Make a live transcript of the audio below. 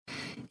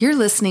You're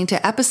listening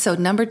to episode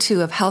number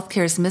 2 of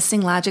Healthcare's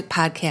Missing Logic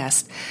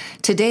podcast.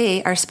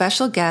 Today, our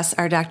special guests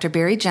are Dr.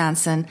 Barry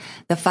Johnson,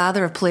 the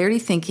father of Polarity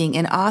Thinking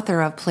and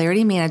author of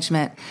Polarity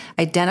Management,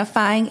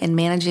 Identifying and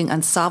Managing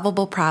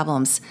Unsolvable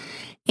Problems,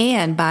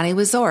 and Bonnie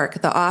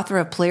Wozorek, the author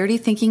of Polarity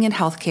Thinking in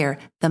Healthcare,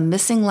 The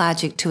Missing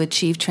Logic to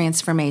Achieve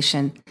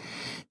Transformation.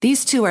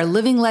 These two are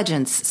living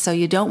legends, so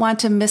you don't want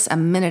to miss a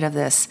minute of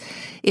this.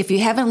 If you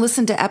haven't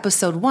listened to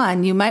episode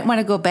 1, you might want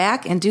to go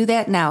back and do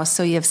that now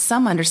so you have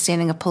some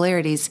understanding of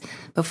polarities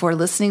before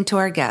listening to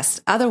our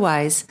guest.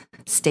 Otherwise,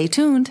 stay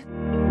tuned.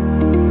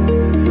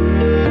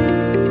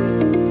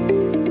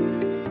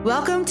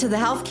 Welcome to the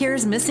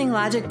Healthcare's Missing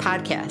Logic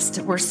podcast.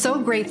 We're so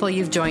grateful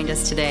you've joined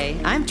us today.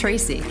 I'm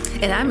Tracy.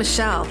 And I'm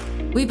Michelle.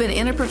 We've been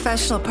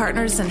interprofessional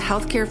partners in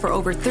healthcare for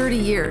over 30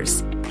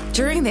 years.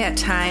 During that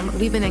time,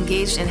 we've been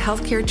engaged in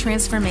healthcare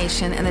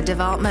transformation and the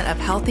development of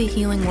healthy,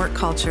 healing work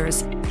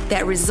cultures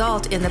that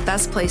result in the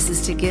best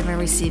places to give and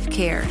receive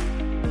care.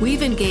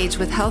 We've engaged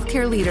with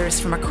healthcare leaders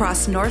from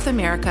across North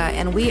America,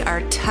 and we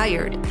are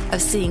tired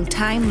of seeing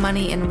time,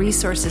 money, and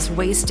resources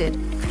wasted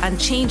on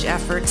change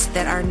efforts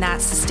that are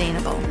not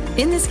sustainable.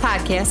 In this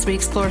podcast, we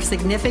explore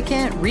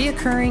significant,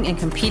 reoccurring, and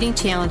competing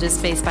challenges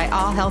faced by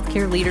all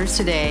healthcare leaders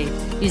today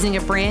using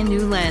a brand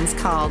new lens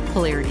called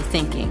Polarity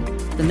Thinking,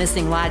 the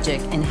missing logic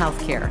in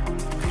healthcare.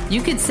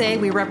 You could say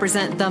we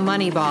represent the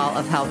Moneyball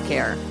of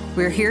healthcare.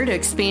 We're here to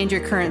expand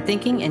your current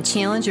thinking and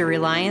challenge your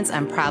reliance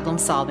on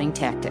problem-solving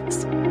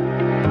tactics.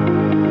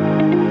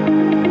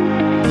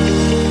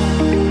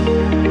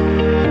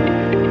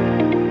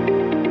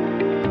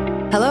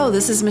 Hello,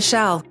 this is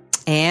Michelle.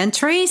 And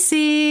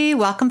Tracy.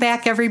 Welcome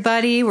back,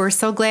 everybody. We're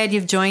so glad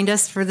you've joined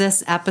us for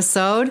this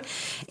episode.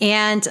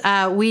 And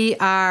we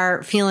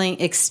are feeling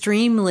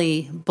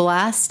extremely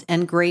blessed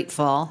and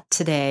grateful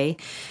today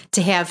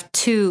to have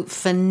two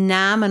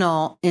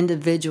phenomenal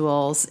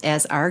individuals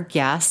as our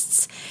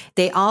guests.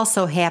 They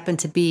also happen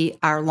to be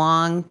our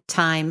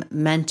longtime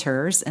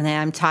mentors. And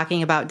I'm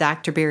talking about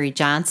Dr. Barry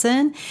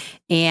Johnson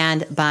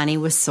and Bonnie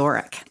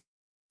Wozorek.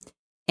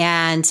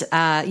 And,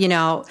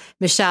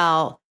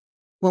 Michelle,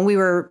 when we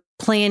were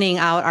planning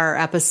out our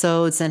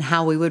episodes and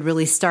how we would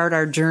really start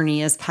our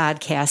journey as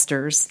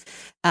podcasters,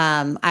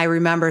 I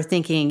remember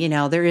thinking,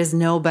 there is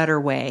no better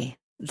way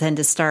than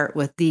to start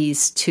with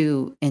these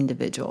two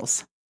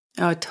individuals.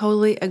 Oh, I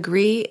totally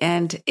agree.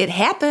 And it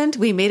happened.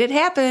 We made it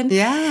happen.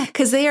 Yeah.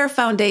 Because they are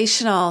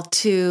foundational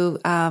to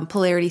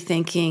polarity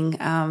thinking.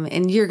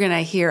 And you're going to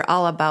hear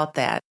all about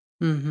that.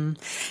 Mm-hmm.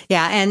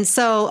 Yeah. And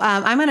so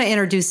I'm going to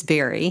introduce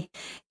Barry.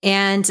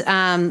 And,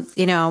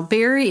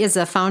 Barry is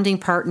a founding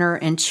partner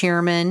and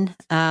chairman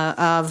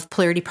of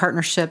Polarity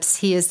Partnerships.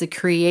 He is the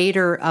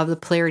creator of the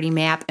Polarity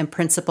Map and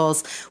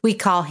Principles. We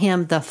call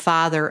him the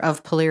father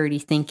of polarity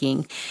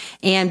thinking.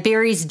 And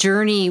Barry's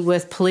journey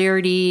with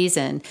polarities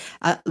and,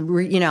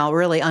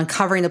 really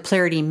uncovering the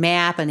Polarity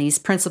Map and these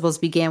principles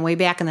began way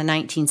back in the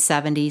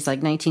 1970s,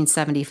 like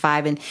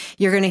 1975. And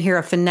you're going to hear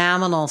a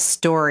phenomenal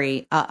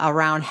story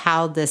around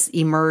how this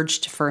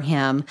emerged for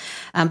him.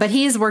 But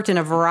he has worked in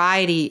a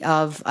variety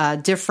of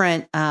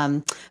different,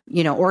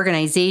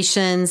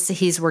 organizations.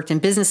 He's worked in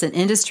business and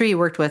industry. He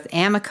worked with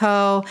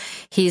Amoco.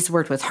 He's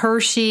worked with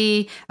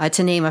Hershey,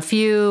 to name a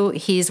few.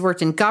 He's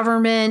worked in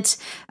government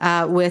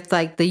with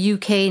like the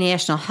UK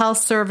National Health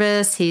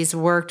Service. He's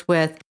worked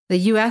with the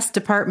U.S.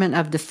 Department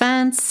of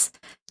Defense,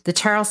 the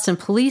Charleston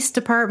Police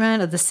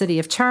Department of the City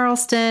of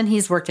Charleston.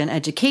 He's worked in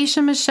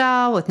education,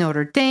 Michelle, with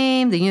Notre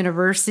Dame, the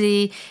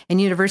University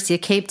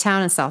of Cape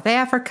Town in South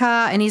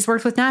Africa, and he's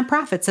worked with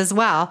nonprofits as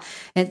well,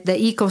 and the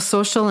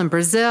Eco-Social in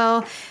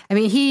Brazil. I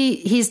mean,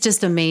 he's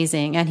just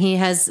amazing, and he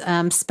has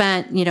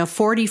spent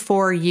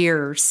 44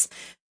 years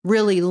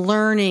really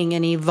learning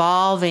and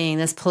evolving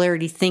this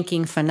polarity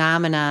thinking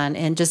phenomenon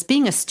and just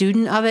being a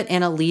student of it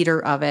and a leader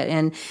of it.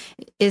 And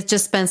it's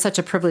just been such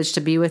a privilege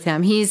to be with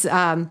him. He's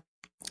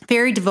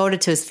very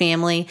devoted to his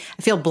family.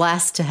 I feel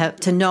blessed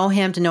to know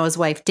him, to know his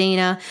wife,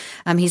 Dana.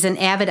 He's an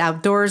avid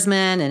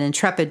outdoorsman, an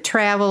intrepid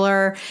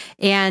traveler.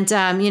 And,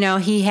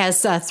 he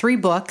has 3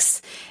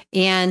 books.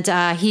 And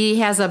he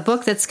has a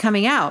book that's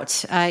coming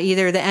out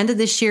either the end of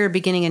this year or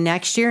beginning of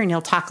next year. And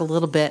he'll talk a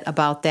little bit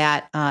about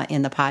that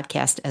in the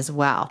podcast as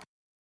well.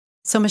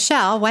 So,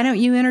 Michelle, why don't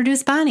you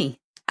introduce Bonnie?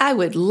 I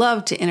would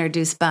love to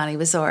introduce Bonnie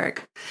Wozorek.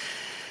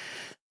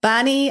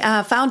 Bonnie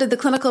founded the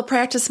Clinical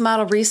Practice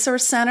Model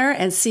Resource Center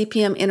and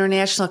CPM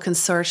International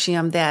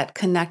Consortium that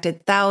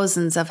connected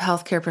thousands of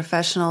healthcare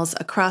professionals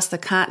across the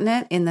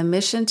continent in the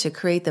mission to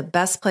create the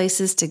best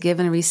places to give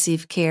and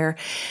receive care.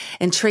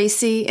 And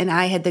Tracy and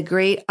I had the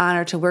great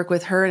honor to work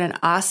with her and an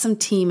awesome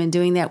team in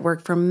doing that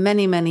work for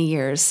many, many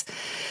years.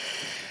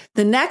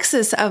 The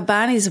nexus of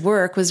Bonnie's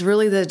work was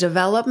really the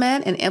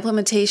development and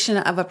implementation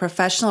of a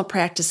professional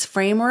practice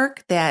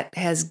framework that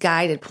has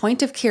guided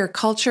point-of-care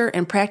culture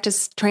and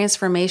practice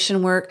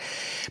transformation work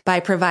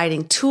by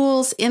providing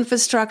tools,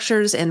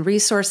 infrastructures, and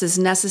resources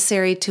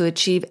necessary to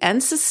achieve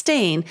and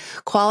sustain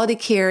quality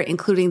care,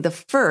 including the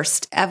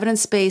first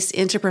evidence-based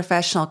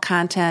interprofessional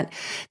content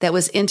that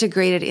was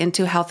integrated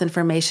into health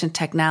information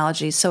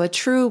technology. So a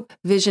true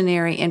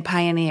visionary and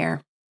pioneer.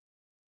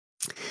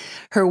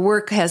 Her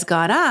work has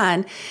gone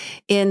on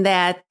in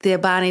that the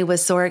Bonnie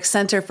Wozorek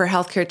Center for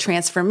Healthcare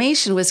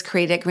Transformation was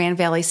created at Grand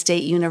Valley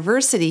State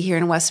University here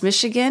in West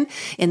Michigan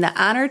in the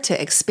honor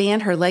to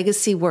expand her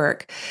legacy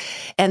work.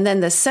 And then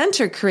the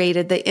center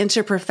created the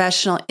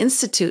Interprofessional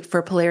Institute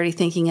for Polarity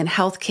Thinking in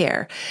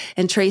Healthcare.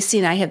 And Tracy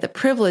and I had the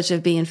privilege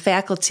of being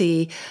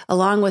faculty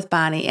along with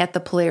Bonnie at the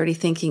Polarity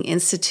Thinking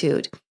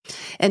Institute.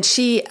 And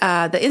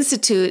the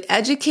Institute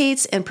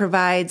educates and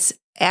provides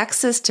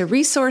access to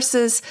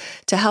resources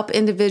to help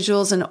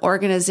individuals and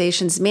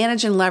organizations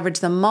manage and leverage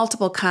the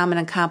multiple common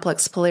and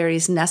complex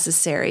polarities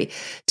necessary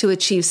to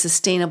achieve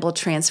sustainable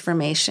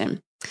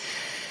transformation.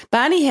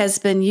 Bonnie has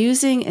been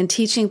using and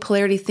teaching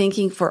polarity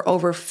thinking for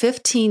over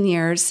 15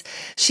 years.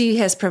 She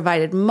has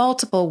provided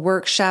multiple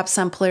workshops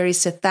on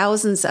polarities to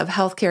thousands of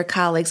healthcare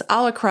colleagues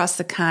all across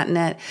the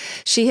continent.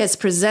 She has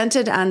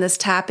presented on this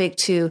topic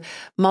to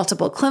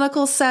multiple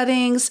clinical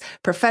settings,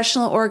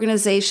 professional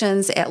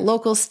organizations at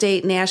local,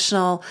 state,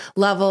 national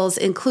levels,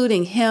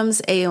 including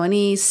HIMSS,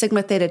 AONE,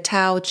 Sigma Theta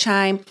Tau,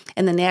 CHIME,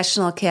 and the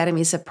National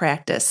Academies of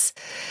Practice.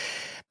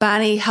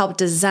 Bonnie helped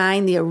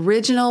design the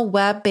original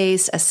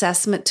web-based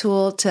assessment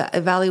tool to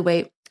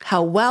evaluate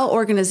how well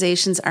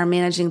organizations are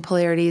managing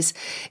polarities,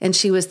 and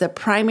she was the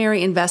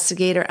primary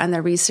investigator on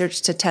the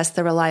research to test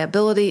the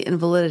reliability and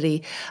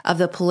validity of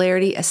the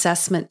polarity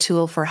assessment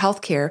tool for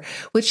healthcare,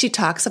 which she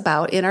talks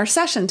about in our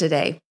session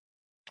today.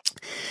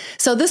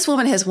 So this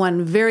woman has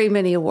won very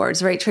many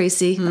awards, right,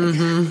 Tracy?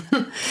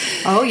 Mm-hmm.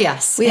 Oh,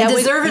 yes. And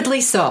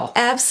deservedly so.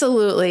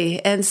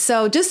 Absolutely. And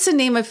so just to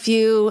name a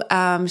few,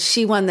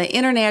 she won the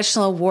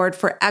International Award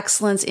for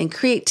Excellence in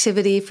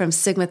Creativity from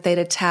Sigma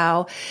Theta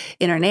Tau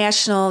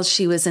International.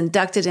 She was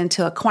inducted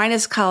into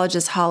Aquinas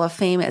College's Hall of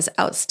Fame as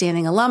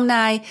Outstanding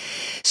Alumni.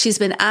 She's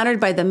been honored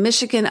by the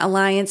Michigan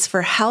Alliance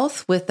for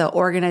Health with the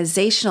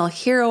Organizational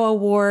Hero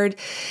Award.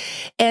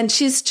 And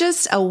she's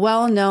just a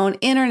well-known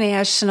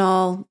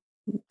international,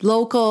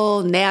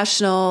 local,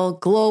 national,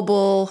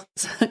 global,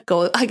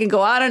 I can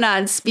go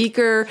on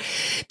speaker,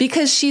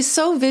 because she's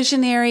so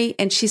visionary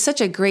and she's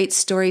such a great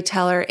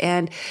storyteller.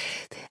 And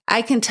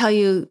I can tell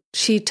you,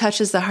 she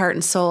touches the heart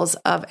and souls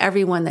of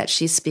everyone that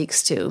she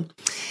speaks to.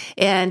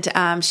 And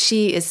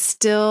she is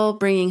still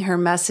bringing her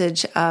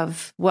message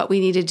of what we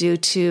need to do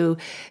to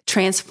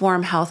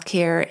transform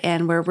healthcare.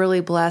 And we're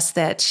really blessed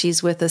that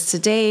she's with us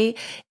today.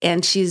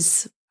 And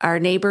she's our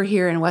neighbor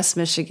here in West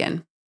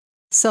Michigan.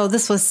 So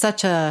this was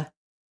such a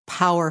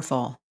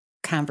powerful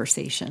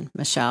conversation,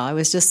 Michelle. I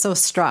was just so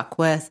struck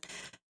with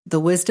the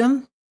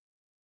wisdom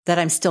that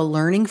I'm still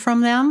learning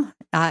from them.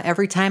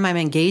 Every time I'm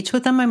engaged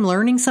with them, I'm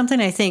learning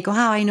something. I think,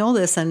 wow, I know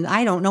this and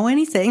I don't know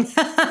anything.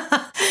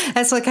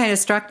 That's what kind of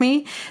struck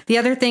me. The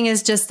other thing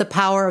is just the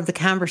power of the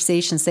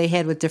conversations they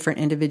had with different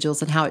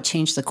individuals and how it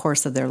changed the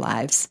course of their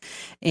lives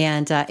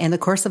and the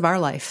course of our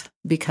life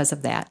because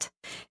of that.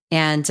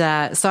 And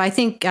so I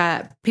think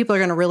people are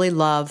going to really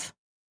love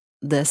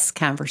this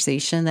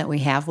conversation that we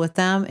have with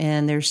them.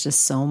 And there's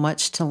just so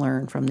much to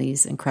learn from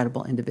these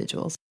incredible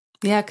individuals.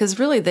 Yeah, because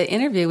really the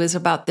interview is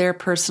about their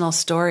personal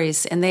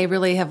stories, and they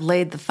really have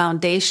laid the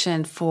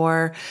foundation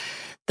for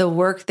the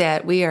work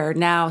that we are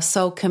now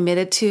so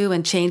committed to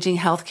and changing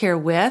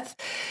healthcare with.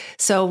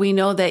 So we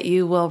know that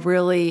you will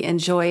really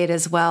enjoy it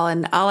as well.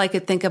 And all I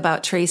could think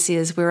about, Tracy,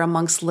 is we're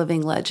amongst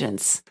living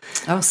legends.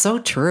 Oh, so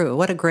true.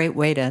 What a great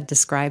way to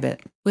describe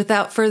it.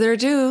 Without further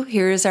ado,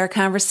 here is our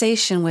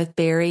conversation with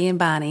Barry and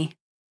Bonnie.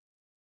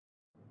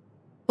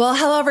 Well,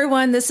 hello,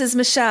 everyone. This is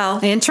Michelle.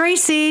 And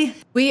Tracy.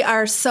 We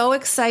are so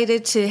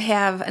excited to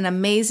have an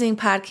amazing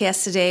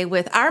podcast today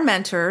with our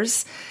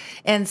mentors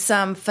and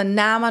some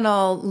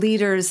phenomenal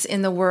leaders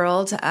in the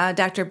world,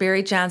 Dr.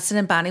 Barry Johnson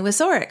and Bonnie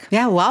Wozorek.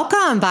 Yeah,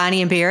 welcome,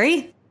 Bonnie and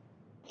Barry.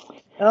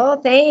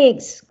 Oh,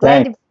 thanks.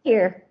 Glad to be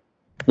here.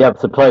 Yep,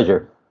 it's a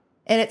pleasure.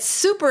 And it's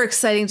super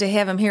exciting to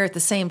have them here at the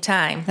same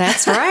time.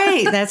 That's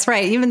right. That's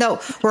right. Even though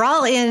we're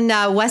all in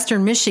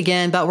Western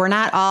Michigan, but we're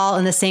not all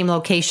in the same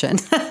location.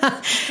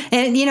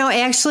 And, you know,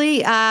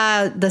 actually,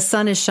 the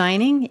sun is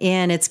shining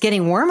and it's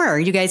getting warmer. Are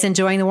you guys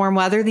enjoying the warm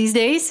weather these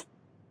days?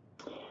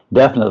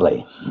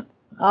 Definitely.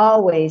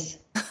 Always.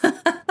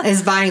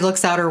 As Bonnie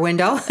looks out her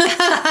window.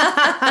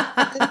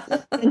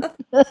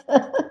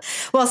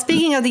 Well,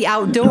 speaking of the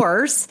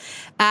outdoors,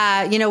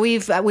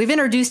 we've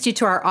introduced you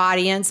to our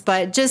audience,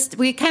 but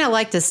we kind of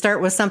like to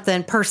start with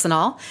something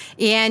personal.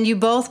 And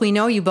we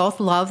know you both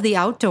love the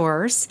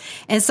outdoors.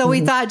 And so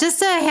we thought just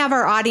to have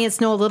our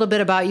audience know a little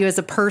bit about you as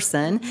a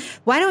person,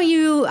 why don't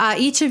you,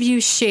 each of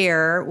you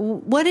share,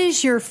 what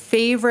is your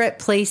favorite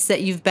place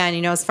that you've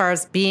been, as far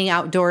as being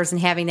outdoors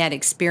and having that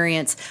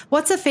experience?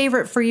 What's a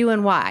favorite for you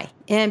and why?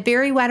 And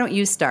Barry, why don't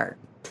you start?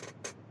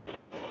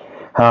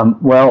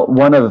 Well,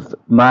 one of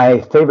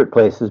my favorite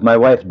places, my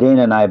wife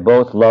Dana and I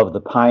both love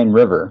the Pine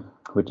River,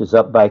 which is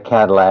up by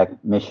Cadillac,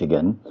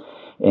 Michigan.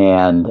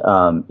 And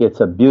it's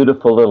a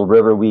beautiful little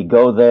river. We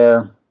go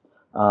there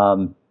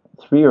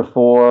 3 or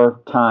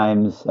 4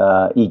 times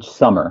each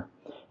summer,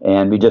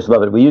 and we just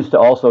love it. We used to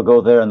also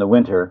go there in the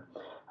winter,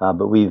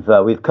 but we've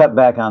cut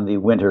back on the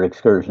winter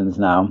excursions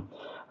now.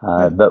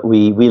 But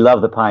we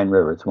love the Pine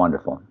River. It's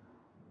wonderful.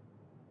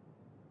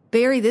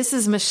 Barry, this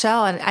is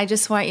Michelle, and I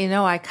just want you to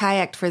know I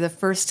kayaked for the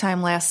first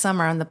time last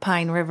summer on the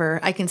Pine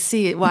River. I can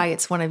see why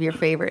it's one of your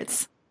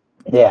favorites.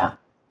 Yeah,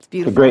 it's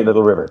beautiful. It's a great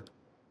little river.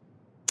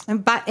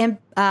 And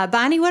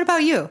Bonnie, what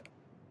about you?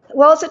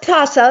 Well, it's a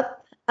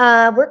toss-up.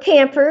 We're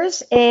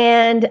campers,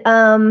 and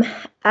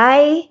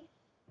I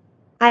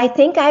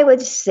think I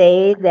would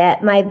say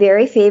that my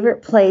very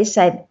favorite place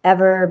I've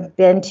ever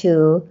been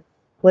to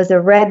was a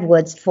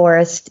redwoods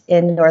forest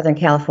in Northern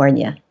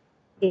California.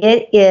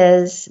 It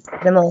is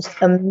the most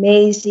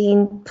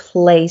amazing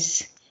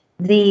place.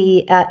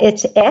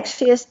 It's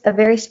actually a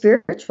very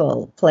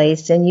spiritual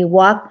place, and you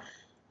walk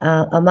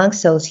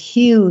amongst those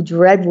huge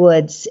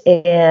redwoods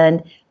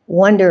and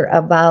wonder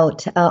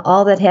about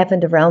all that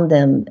happened around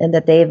them and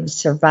that they've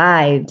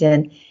survived.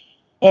 And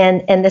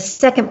the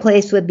second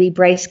place would be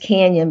Bryce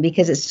Canyon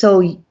because it's so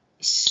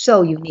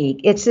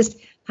unique. It's just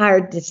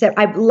hard to say.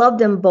 I've loved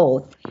them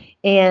both,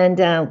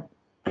 and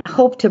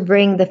hope to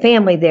bring the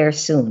family there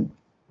soon.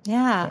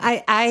 Yeah,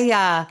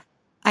 I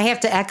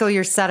have to echo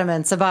your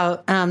sentiments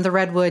about the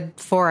redwood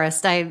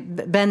forest.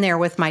 I've been there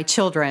with my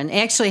children. I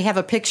actually have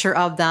a picture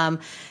of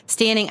them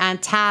standing on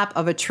top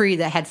of a tree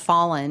that had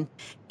fallen,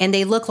 and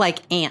they look like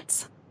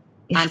ants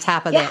on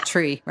top of that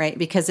tree, right?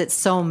 Because it's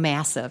so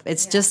massive.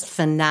 It's just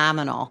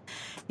phenomenal.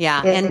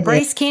 Yeah, and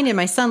Bryce Canyon,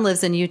 my son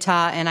lives in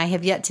Utah, and I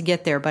have yet to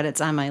get there, but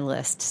it's on my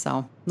list.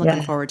 So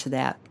looking forward to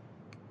that.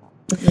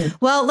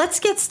 Well, let's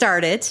get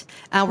started.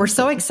 We're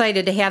so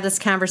excited to have this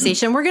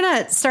conversation. We're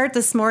going to start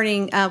this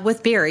morning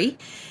with Barry.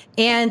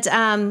 And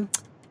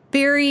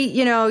Barry,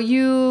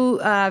 you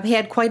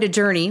had quite a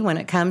journey when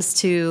it comes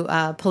to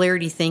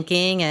polarity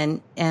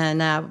thinking.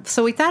 And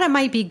so we thought it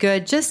might be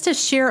good just to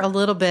share a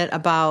little bit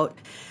about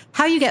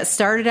how you got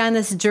started on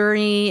this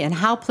journey and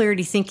how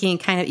polarity thinking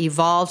kind of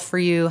evolved for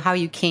you, how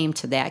you came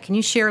to that. Can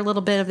you share a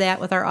little bit of that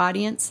with our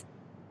audience?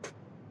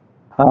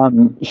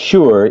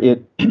 Sure.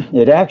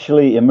 It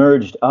actually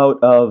emerged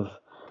out of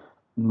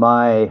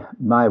my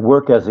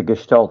work as a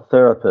Gestalt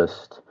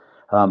therapist.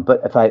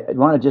 But if I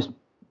want to just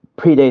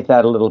predate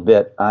that a little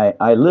bit,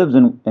 I lived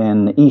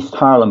in East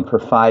Harlem for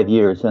 5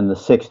 years in the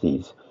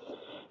 60s.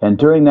 And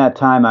during that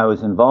time, I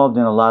was involved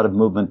in a lot of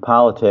movement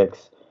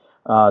politics,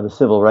 the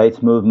civil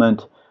rights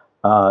movement.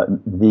 I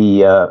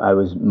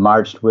was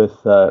marched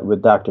with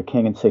Dr.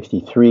 King in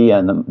 '63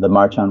 and the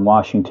March on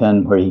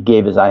Washington, where he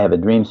gave his "I Have a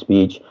Dream"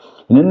 speech.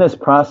 And in this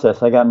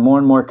process, I got more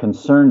and more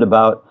concerned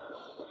about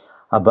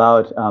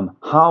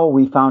how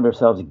we found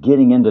ourselves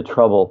getting into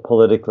trouble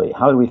politically.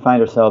 How do we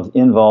find ourselves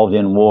involved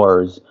in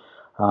wars?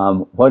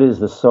 What is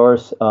the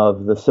source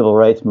of the civil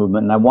rights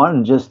movement? And I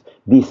wanted to just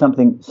be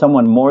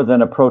someone more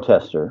than a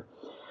protester.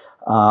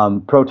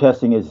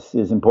 Protesting is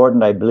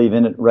important. I believe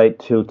in it right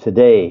to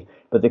today.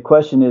 But the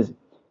question is,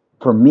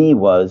 for me,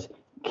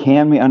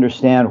 can we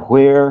understand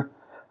where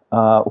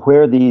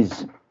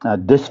these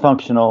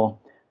dysfunctional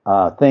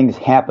things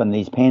happen,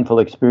 these painful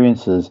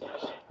experiences?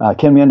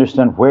 Can we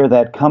understand where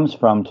that comes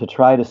from to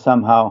try to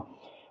somehow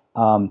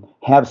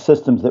have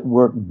systems that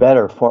work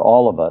better for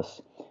all of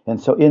us? And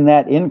so in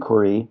that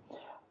inquiry,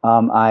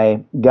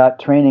 I got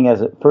training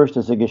first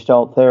as a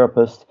Gestalt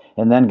therapist,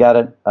 and then got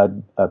a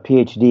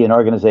PhD in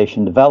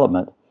organization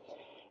development.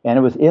 And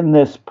it was in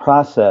this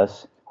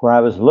process where I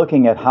was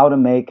looking at how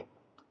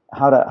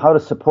to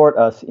support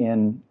us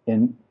in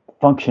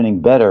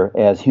functioning better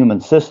as human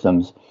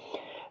systems,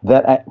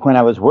 that when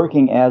I was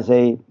working as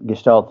a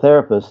Gestalt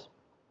therapist,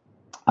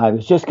 I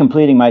was just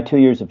completing my 2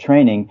 years of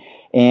training,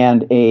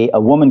 and a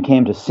woman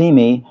came to see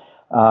me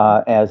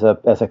as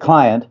a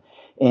client,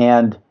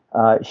 and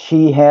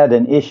she had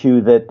an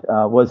issue that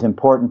was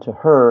important to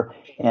her.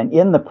 And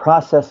in the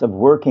process of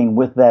working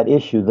with that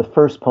issue, the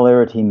first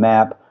polarity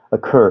map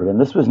occurred, and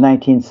this was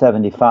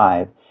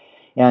 1975.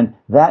 And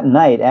that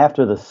night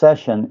after the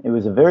session, it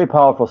was a very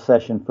powerful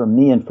session for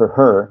me and for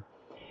her.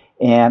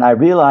 And I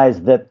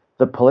realized that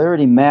the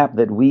polarity map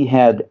that we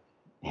had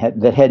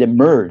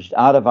emerged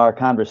out of our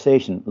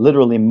conversation,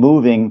 literally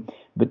moving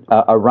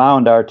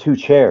around our two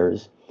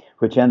chairs,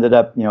 which ended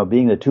up,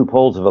 being the two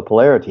poles of a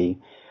polarity,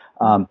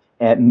 and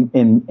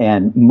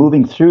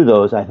moving through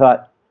those, I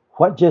thought,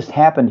 what just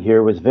happened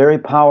here was very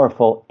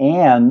powerful,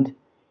 and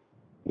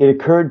it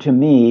occurred to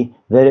me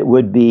that it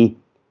was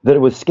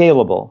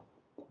scalable.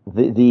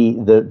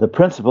 The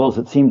principles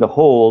that seemed to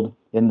hold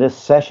in this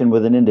session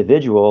with an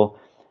individual,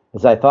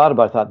 as I thought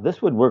about it, I thought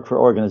this would work for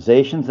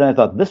organizations, and I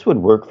thought this would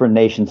work for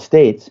nation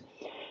states.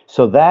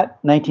 So that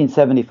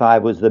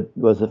 1975 was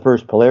the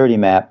first polarity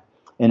map,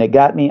 and it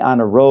got me on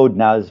a road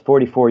now, it's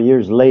 44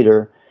 years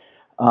later,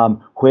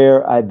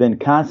 where I've been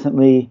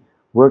constantly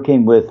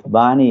working with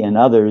Bonnie and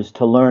others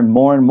to learn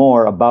more and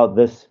more about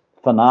this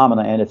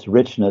phenomena and its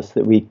richness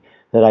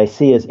that I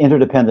see as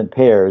interdependent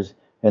pairs,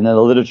 and in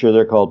the literature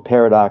they're called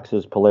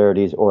paradoxes,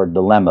 polarities, or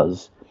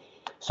dilemmas.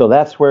 So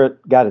that's where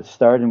it got its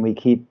start, and we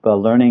keep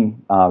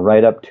learning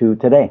right up to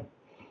today.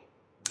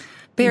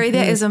 Barry,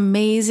 that is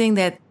amazing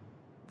that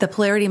the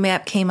polarity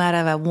map came out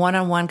of a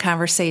one-on-one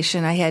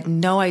conversation. I had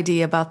no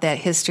idea about that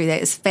history.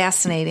 That is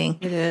fascinating.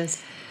 It is.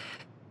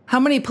 How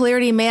many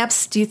polarity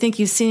maps do you think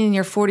you've seen in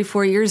your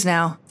 44 years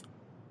now?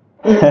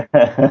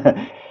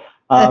 Well,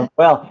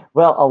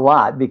 a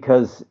lot,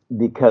 because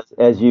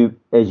as you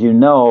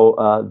know,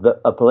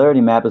 a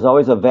polarity map is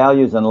always a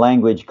values and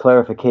language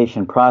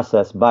clarification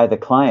process by the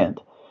client.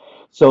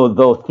 So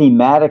though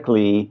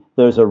thematically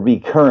there's a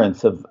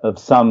recurrence of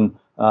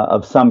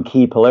some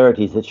key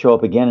polarities that show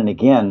up again and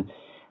again,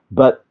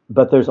 but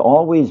there's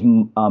always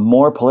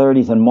more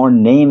polarities and more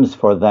names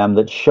for them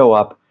that show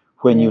up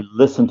when you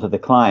listen to the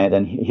client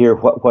and hear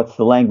what's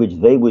the language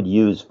they would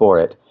use for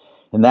it.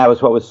 And that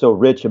was what was so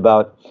rich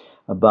about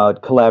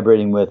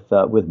collaborating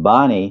with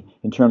Bonnie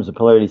in terms of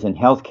polarities in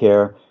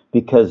healthcare,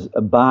 because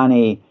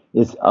Bonnie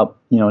is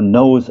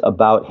knows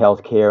about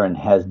healthcare and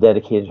has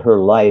dedicated her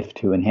life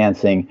to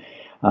enhancing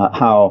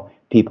how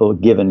people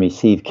give and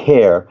receive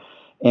care,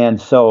 and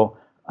so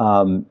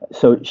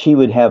she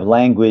would have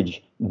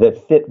language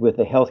that fit with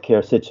the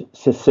healthcare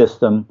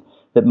system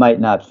that might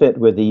not fit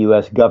with the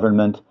U.S.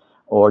 government,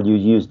 or you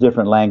use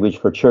different language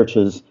for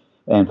churches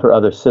and for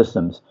other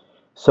systems.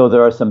 So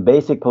there are some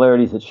basic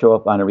polarities that show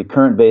up on a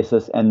recurrent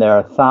basis, and there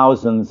are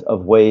thousands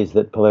of ways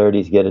that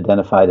polarities get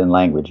identified and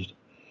languaged.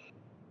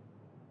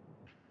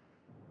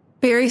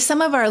 Barry,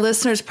 some of our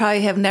listeners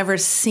probably have never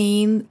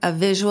seen a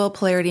visual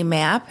polarity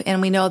map,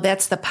 and we know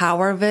that's the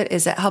power of it,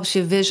 is it helps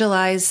you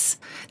visualize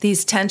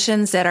these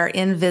tensions that are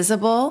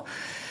invisible.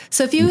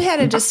 So if you had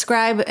to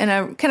describe in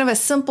a kind of a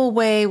simple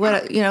way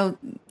what,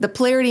 the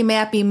polarity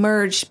map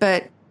emerged,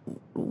 but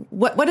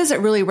what does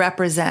it really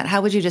represent?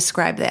 How would you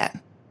describe that?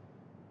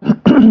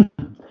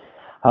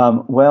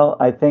 Well,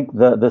 I think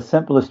the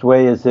simplest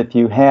way is if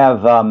you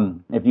have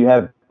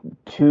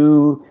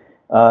two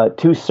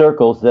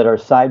circles that are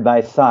side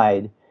by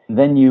side,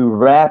 then you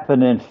wrap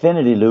an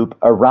infinity loop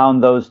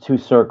around those two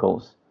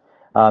circles.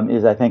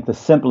 Is I think the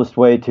simplest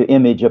way to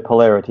image a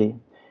polarity,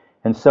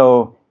 and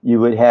so you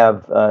would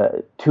have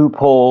two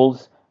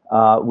poles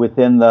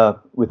within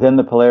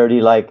the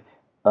polarity, like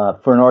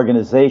for an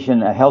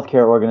organization, a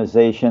healthcare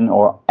organization,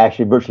 or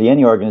actually virtually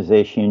any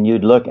organization,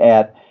 you'd look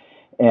at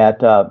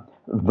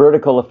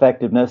vertical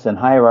effectiveness and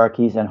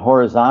hierarchies, and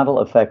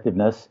horizontal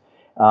effectiveness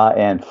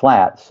and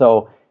flat.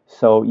 So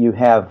you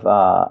have,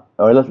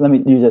 or let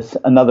me use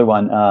another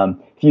one.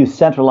 If you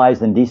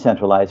centralize and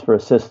decentralize for a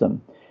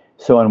system.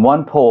 So in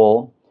one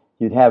pole,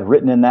 you'd have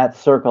written in that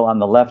circle on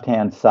the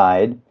left-hand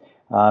side,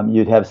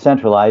 you'd have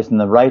centralized. In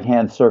the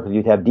right-hand circle,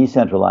 you'd have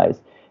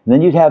decentralized. And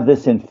then you'd have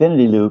this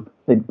infinity loop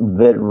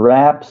that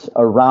wraps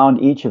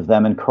around each of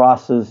them and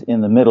crosses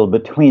in the middle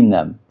between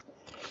them.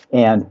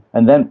 And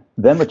then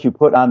what you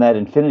put on that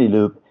infinity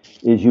loop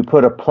is you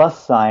put a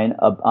plus sign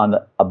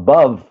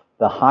above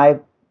the high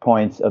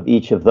points of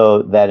each of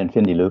that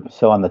infinity loop.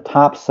 So on the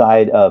top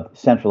side of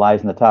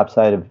centralized and the top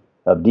side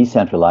of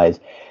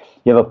decentralized,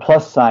 you have a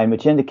plus sign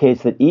which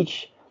indicates that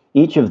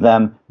each of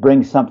them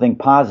brings something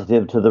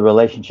positive to the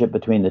relationship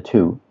between the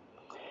two.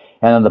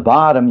 And on the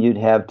bottom, you'd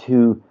have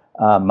two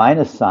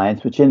minus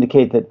signs, which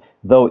indicate that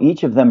though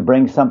each of them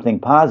brings something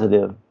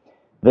positive,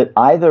 that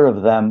either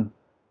of them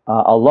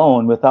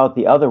alone without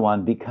the other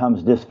one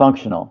becomes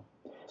dysfunctional.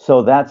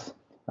 So that's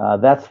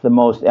the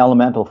most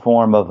elemental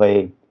form of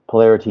a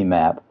polarity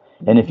map.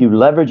 And if you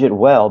leverage it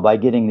well by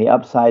getting the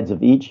upsides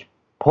of each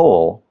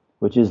pole,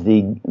 which is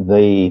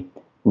the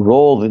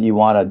role that you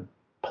want to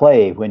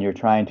play when you're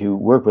trying to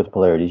work with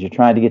polarities, you're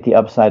trying to get the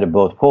upside of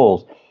both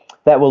poles,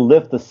 that will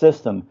lift the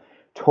system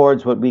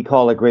towards what we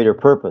call a greater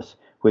purpose,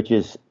 which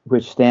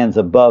stands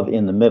above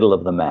in the middle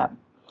of the map.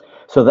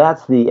 So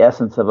that's the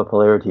essence of a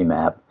polarity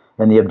map.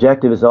 And the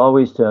objective is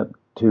always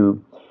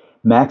to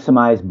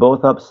maximize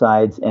both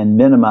upsides and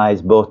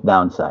minimize both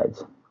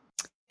downsides.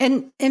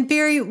 And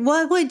Barry,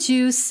 what would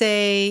you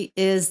say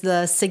is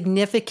the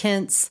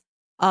significance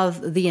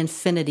of the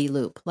infinity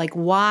loop? Like,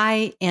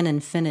 why an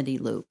infinity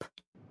loop?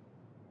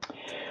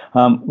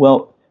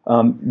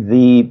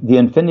 The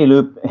infinity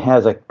loop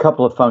has a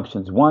couple of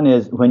functions. One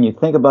is when you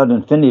think about an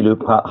infinity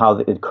loop,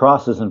 how it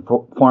crosses and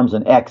forms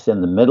an X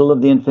in the middle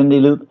of the infinity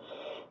loop.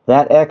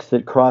 That X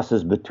that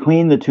crosses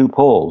between the two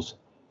poles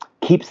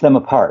keeps them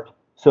apart.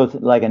 So it's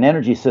like an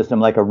energy system,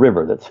 like a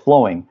river that's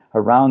flowing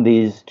around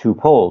these two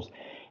poles.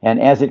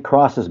 And as it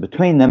crosses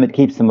between them, it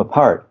keeps them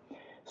apart.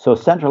 So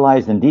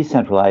centralized and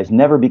decentralized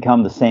never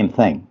become the same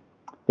thing.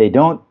 They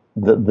don't.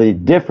 The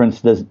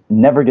difference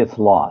never gets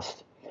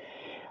lost.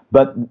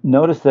 But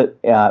notice that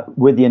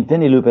with the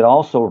infinity loop, it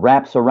also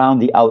wraps around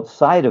the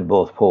outside of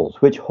both poles,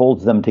 which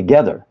holds them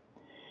together.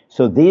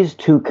 So these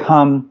two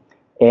come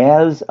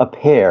as a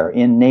pair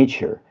in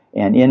nature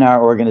and in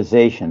our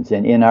organizations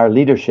and in our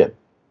leadership.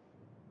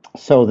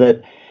 So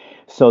that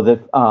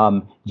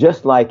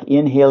just like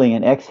inhaling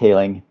and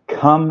exhaling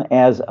come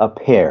as a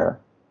pair,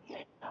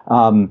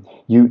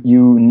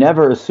 you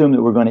never assume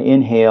that we're going to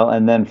inhale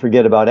and then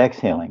forget about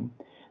exhaling,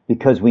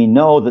 because we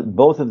know that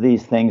both of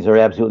these things are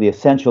absolutely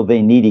essential.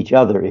 They need each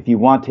other. If you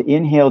want to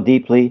inhale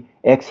deeply,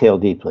 exhale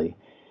deeply.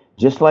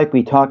 Just like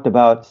we talked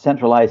about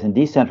centralized and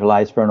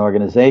decentralized for an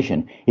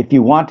organization, if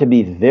you want to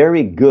be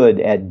very good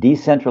at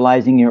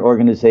decentralizing your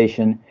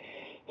organization,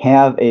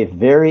 have a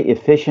very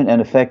efficient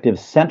and effective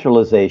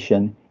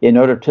centralization in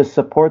order to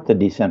support the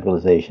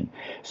decentralization.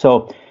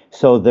 So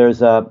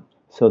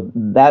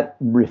that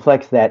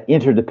reflects that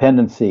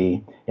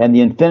interdependency, and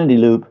the infinity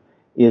loop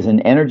is an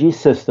energy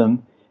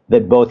system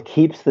that both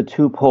keeps the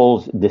two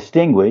poles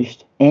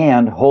distinguished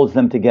and holds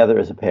them together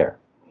as a pair.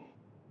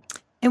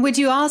 And would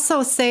you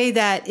also say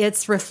that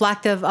it's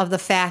reflective of the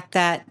fact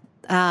that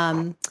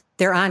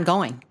they're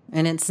ongoing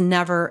and it's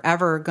never,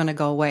 ever going to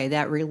go away?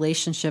 That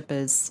relationship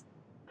is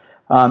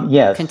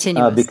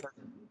continuous.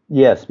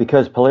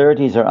 Because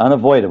polarities are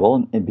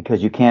unavoidable, and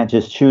because you can't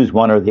just choose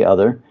one or the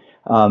other.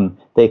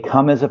 They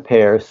come as a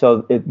pair,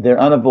 so they're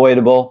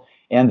unavoidable.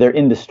 And they're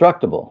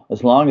indestructible.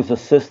 As long as the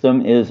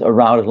system is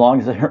around, as long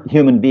as a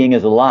human being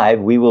is alive,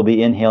 we will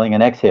be inhaling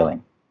and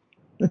exhaling,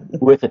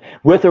 with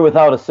or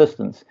without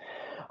assistance.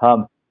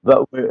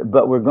 But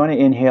we're going to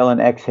inhale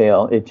and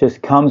exhale. It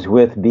just comes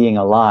with being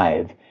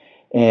alive.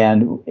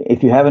 And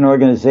if you have an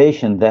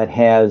organization that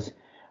has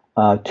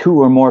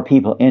two or more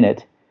people in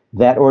it,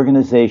 that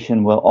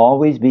organization will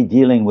always be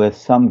dealing with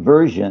some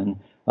version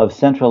of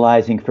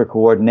centralizing for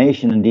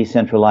coordination and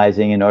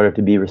decentralizing in order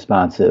to be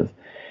responsive.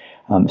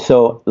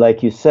 So,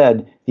 like you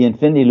said, the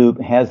infinity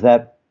loop has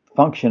that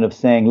function of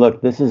saying,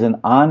 look, this is an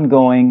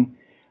ongoing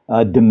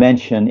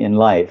dimension in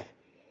life,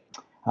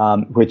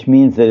 which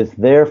means that it's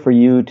there for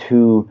you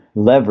to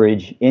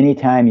leverage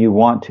anytime you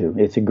want to.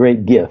 It's a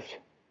great gift.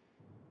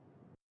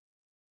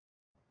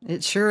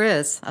 It sure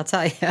is, I'll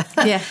tell you.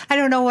 Yeah. I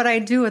don't know what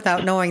I'd do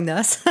without knowing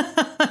this.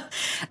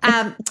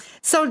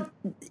 So,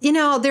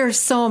 there's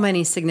so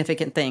many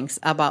significant things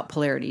about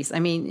polarities. I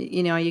mean,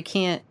 you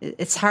can't,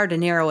 it's hard to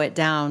narrow it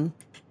down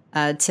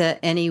to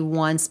any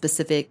one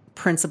specific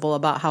principle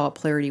about how a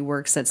polarity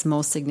works that's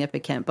most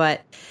significant.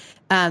 But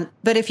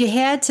if you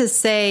had to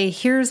say,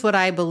 here's what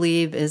I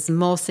believe is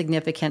most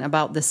significant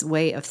about this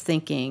way of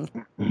thinking,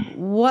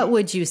 what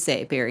would you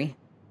say, Barry?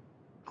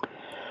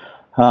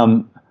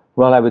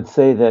 Well, I would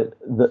say that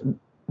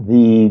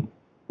the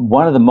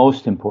one of the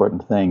most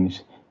important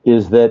things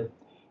is that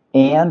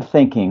and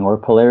thinking, or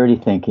polarity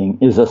thinking,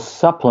 is a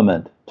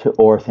supplement to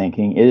or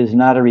thinking. It is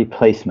not a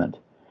replacement.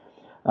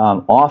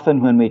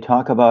 Often when we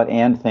talk about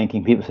and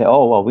thinking, people say,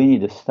 oh, well, we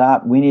need to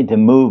stop. We need to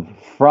move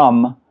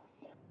from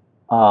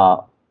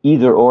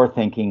either or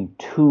thinking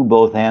to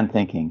both and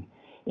thinking.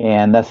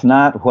 And that's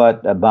not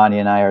what Bonnie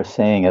and I are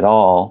saying at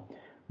all.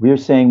 We're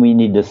saying we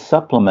need to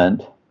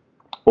supplement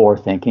or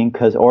thinking,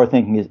 because or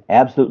thinking is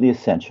absolutely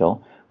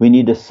essential. We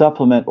need to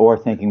supplement or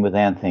thinking with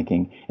and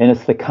thinking. And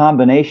it's the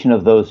combination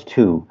of those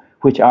two,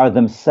 which are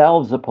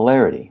themselves a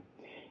polarity.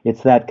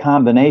 It's that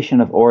combination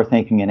of or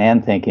thinking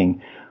and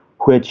thinking,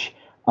 which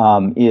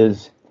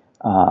is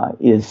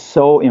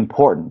so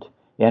important.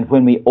 And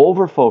when we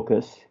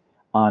overfocus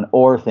on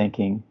or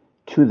thinking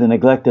to the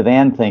neglect of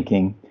and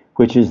thinking,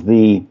 which is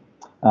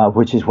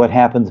what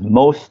happens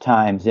most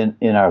times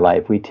in our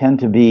life, we tend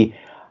to be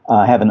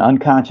have an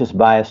unconscious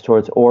bias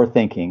towards or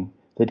thinking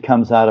that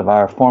comes out of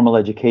our formal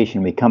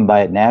education. We come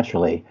by it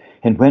naturally.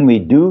 And when we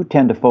do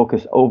tend to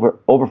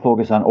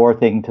overfocus on or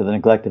thinking to the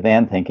neglect of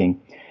and thinking,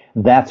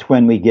 that's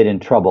when we get in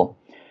trouble.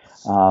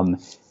 But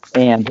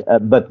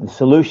the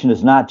solution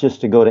is not just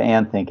to go to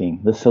and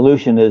thinking. The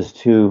solution is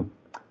to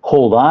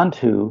hold on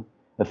to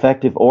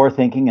effective or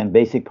thinking and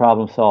basic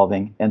problem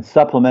solving, and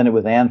supplement it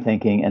with and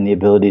thinking and the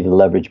ability to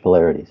leverage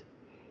polarities.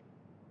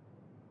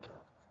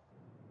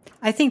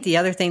 I think the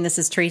other thing, this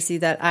is Tracy,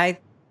 that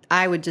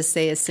I would just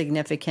say is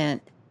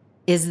significant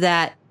is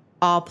that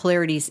all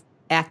polarities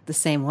act the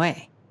same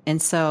way.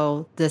 And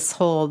so this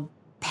whole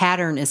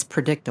pattern is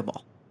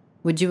predictable.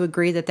 Would you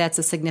agree that that's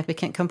a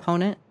significant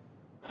component?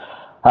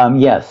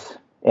 Yes,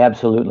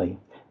 absolutely.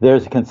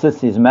 There's a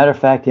consistency. As a matter of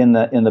fact, in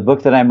the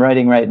book that I'm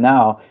writing right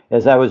now,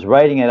 as I was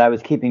writing it, I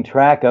was keeping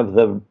track of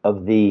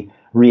the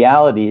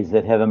realities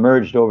that have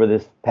emerged over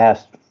this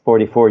past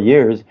 44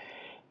 years,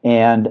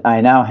 and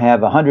I now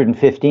have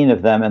 115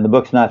 of them, and the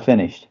book's not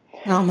finished.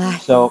 Oh my!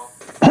 So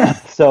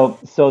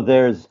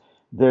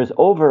there's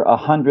over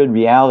 100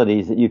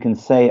 realities that you can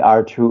say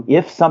are true.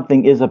 If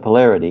something is a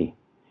polarity,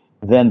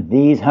 then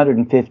these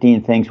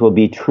 115 things will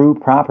be true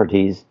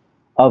properties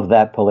of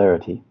that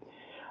polarity.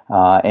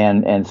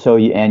 And so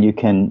you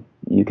can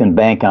you can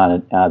bank on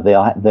it.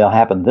 They'll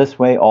happen this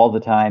way all the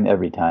time,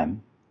 every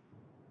time.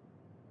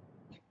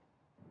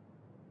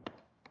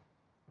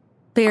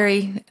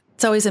 Barry,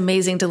 it's always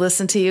amazing to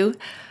listen to you.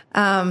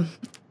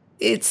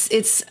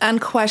 It's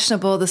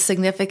unquestionable the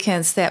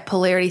significance that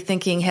polarity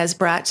thinking has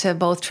brought to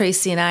both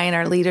Tracy and I in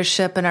our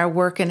leadership and our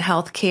work in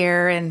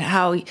healthcare, and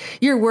how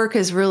your work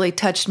has really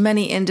touched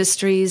many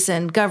industries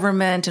and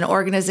government and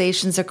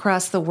organizations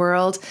across the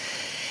world.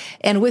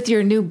 And with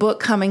your new book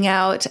coming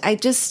out, I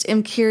just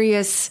am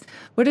curious,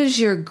 what is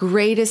your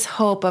greatest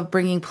hope of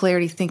bringing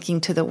polarity thinking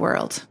to the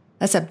world?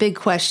 That's a big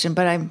question,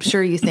 but I'm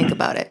sure you think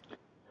about it.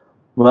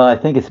 Well, I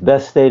think it's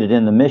best stated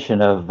in the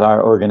mission of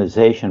our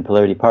organization,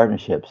 Polarity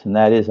Partnerships, and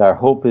that is our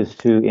hope is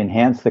to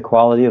enhance the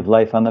quality of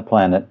life on the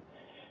planet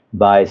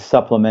by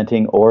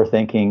supplementing or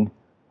thinking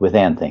with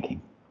and thinking.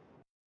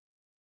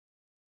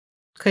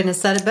 Couldn't have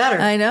said it better.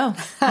 I know.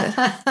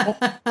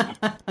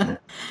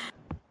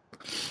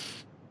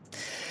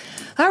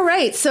 All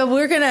right, so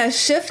we're going to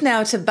shift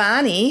now to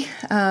Bonnie.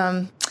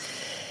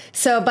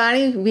 So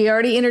Bonnie, we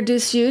already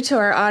introduced you to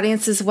our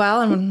audience as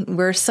well, and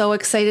we're so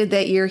excited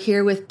that you're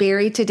here with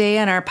Barry today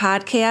on our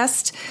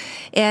podcast.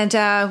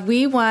 And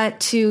we want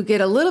to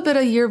get a little bit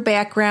of your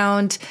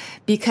background,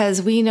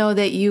 because we know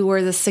that you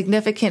were the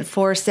significant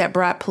force that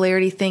brought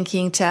polarity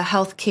thinking to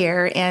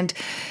healthcare. And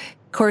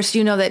of course,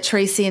 you know that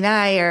Tracy and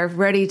I are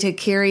ready to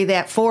carry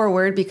that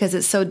forward because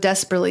it's so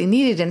desperately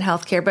needed in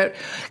healthcare. But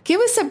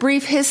give us a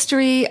brief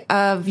history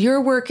of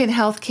your work in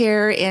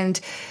healthcare and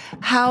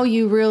how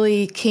you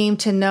really came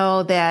to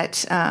know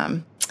that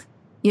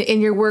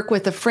in your work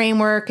with the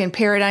framework and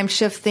paradigm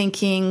shift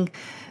thinking,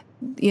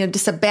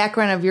 just a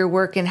background of your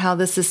work and how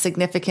this is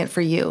significant for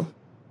you.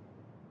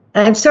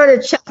 I'm sort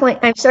of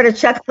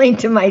chuckling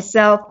to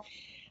myself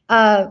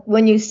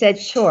when you said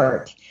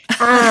short.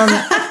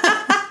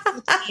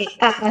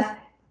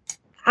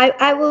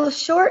 I will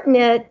shorten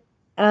it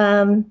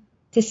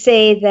to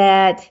say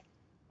that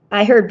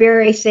I heard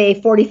Barry say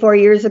 44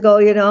 years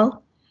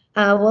ago,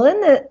 well,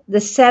 in the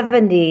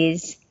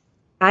 70s,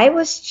 I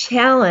was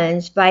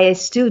challenged by a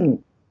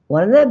student,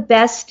 one of the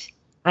best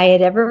I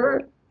had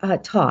ever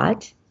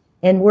taught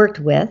and worked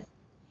with.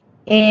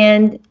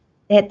 And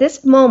at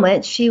this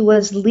moment, she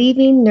was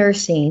leaving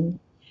nursing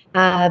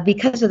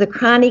because of the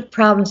chronic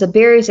problems of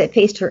barriers that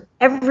faced her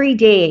every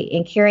day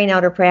in carrying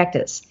out her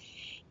practice.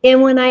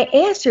 And when I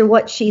asked her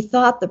what she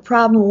thought the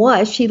problem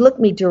was, she looked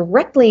me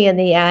directly in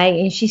the eye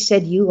and she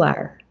said, "You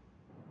are."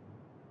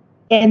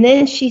 And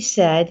then she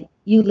said,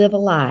 "You live a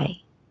lie."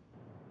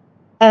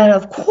 And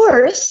of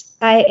course,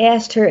 I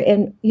asked her,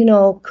 and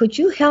could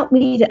you help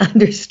me to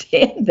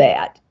understand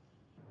that?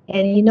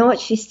 And you know what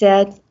she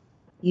said?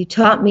 "You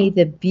taught me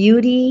the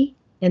beauty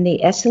and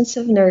the essence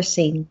of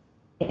nursing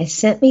and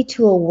sent me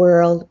to a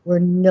world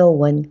where no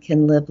one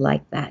can live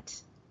like that."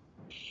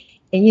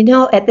 And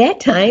at that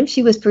time,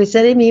 she was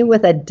presenting me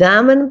with a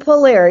dominant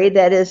polarity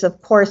that is,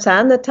 of course,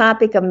 on the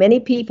topic of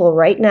many people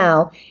right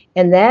now,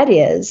 and that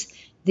is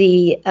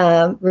the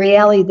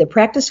reality, the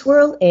practice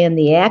world and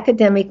the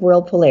academic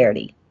world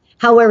polarity.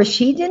 However,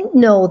 she didn't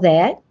know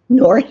that,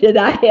 nor did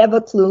I have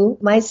a clue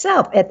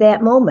myself at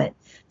that moment.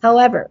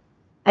 However,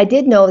 I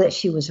did know that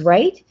she was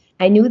right.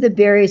 I knew the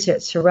barriers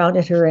that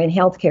surrounded her in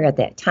healthcare at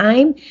that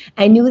time.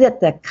 I knew that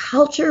the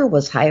culture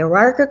was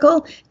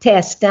hierarchical,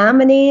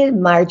 task-dominated,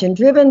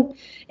 margin-driven,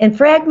 and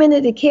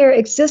fragmented care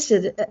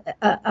existed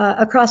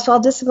across all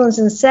disciplines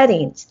and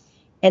settings.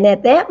 And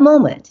at that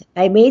moment,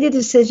 I made a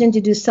decision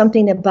to do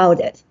something about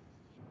it.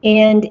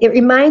 And it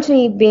reminds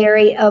me,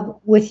 Barry, of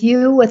with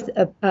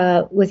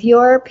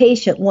your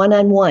patient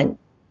one-on-one,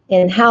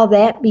 and how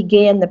that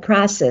began the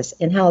process,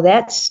 and how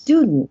that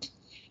student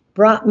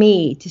brought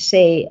me to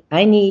say,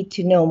 I need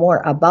to know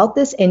more about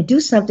this and do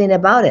something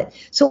about it.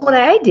 So what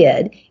I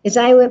did is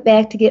I went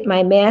back to get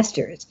my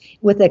master's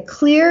with a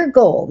clear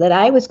goal that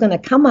I was going to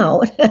come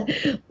out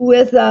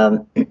with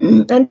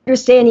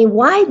understanding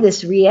why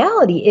this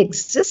reality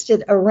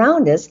existed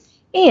around us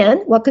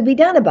and what could be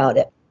done about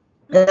it.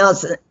 And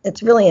also,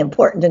 it's really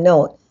important to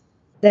note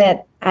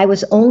that I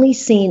was only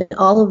seeing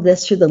all of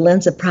this through the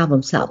lens of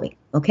problem solving,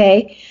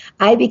 okay?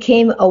 I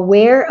became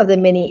aware of the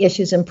many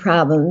issues and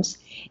problems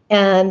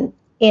and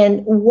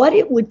what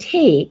it would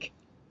take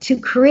to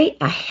create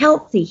a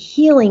healthy,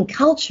 healing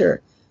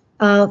culture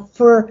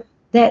for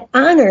that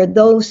honored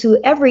those who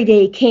every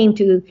day came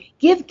to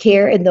give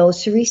care and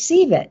those who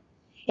receive it.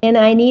 And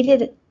I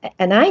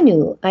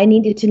knew I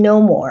needed to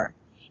know more.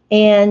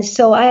 And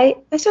so I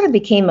sort of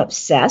became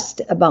obsessed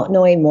about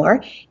knowing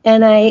more.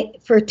 And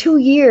for 2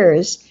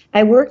 years,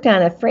 I worked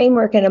on a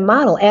framework and a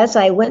model as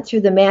I went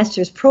through the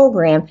master's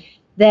program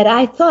that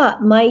I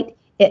thought might,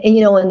 and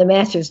in the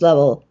master's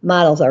level,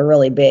 models are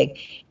really big.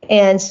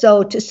 And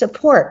so to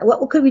support,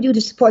 what could we do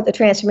to support the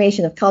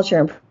transformation of culture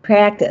and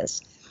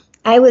practice?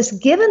 I was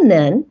given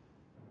then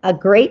a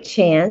great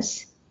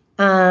chance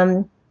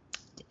to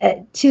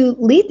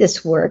lead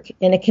this work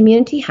in a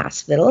community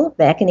hospital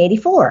back in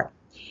 '84.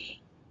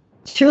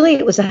 Truly,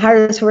 it was the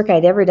hardest work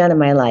I'd ever done in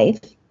my life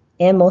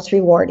and most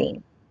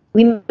rewarding.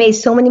 We made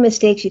so many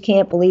mistakes, you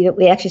can't believe it.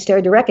 We actually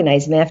started to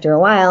recognize them after a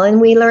while, and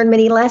we learned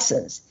many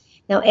lessons.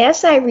 Now,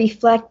 as I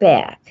reflect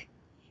back,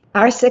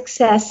 our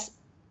success,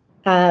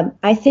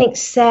 I think,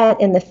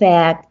 sat in the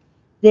fact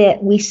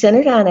that we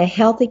centered on a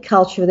healthy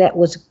culture that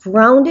was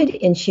grounded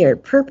in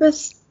shared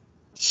purpose,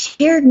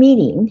 shared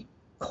meaning,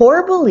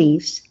 core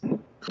beliefs,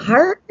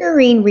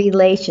 partnering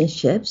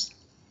relationships,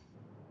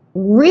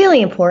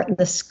 really important,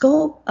 the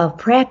scope of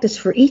practice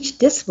for each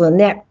discipline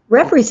that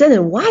represented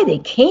why they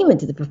came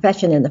into the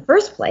profession in the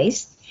first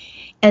place,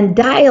 and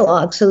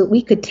dialogue so that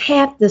we could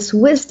tap this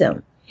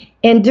wisdom.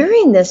 And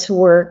during this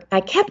work,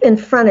 I kept in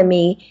front of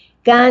me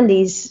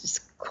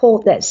Gandhi's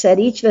quote that said,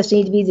 each of us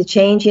need to be the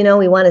change,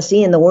 we want to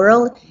see in the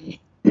world.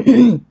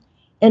 And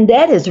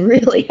that is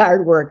really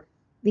hard work,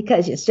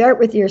 because you start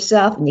with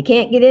yourself and you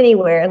can't get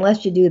anywhere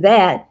unless you do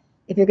that,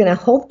 if you're going to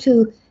hope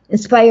to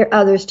inspire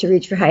others to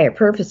reach for higher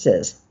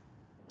purposes.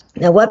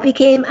 Now, what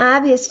became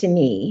obvious to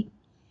me,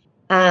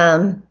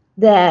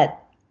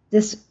 that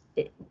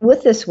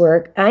with this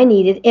work, I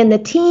needed, and the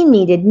team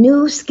needed,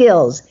 new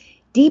skills,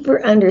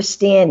 deeper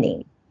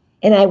understanding.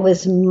 And I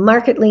was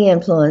markedly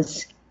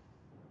influenced,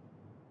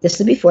 this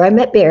is before I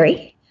met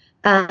Barry,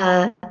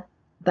 by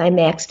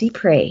Max De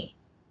Pree,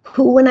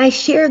 who, when I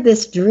shared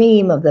this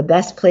dream of the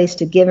best place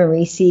to give and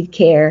receive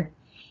care,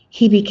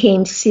 he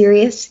became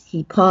serious.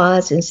 He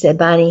paused and said,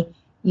 Bonnie,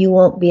 you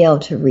won't be able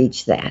to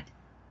reach that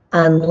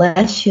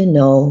unless you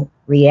know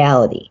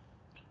reality.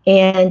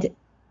 And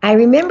I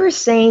remember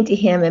saying to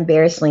him,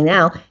 embarrassingly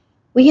now,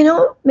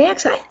 well,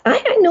 Max,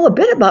 I know a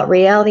bit about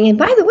reality, and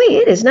by the way,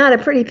 it is not a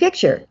pretty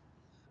picture.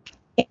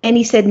 And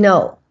he said,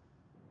 no,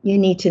 you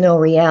need to know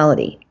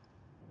reality.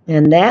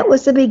 And that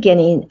was the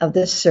beginning of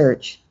the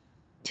search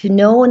to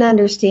know and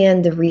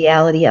understand the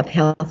reality of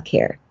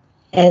healthcare.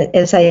 And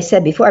as I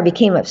said before, I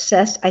became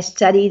obsessed. I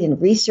studied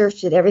and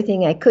researched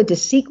everything I could to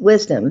seek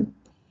wisdom.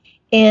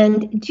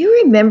 And do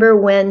you remember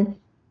when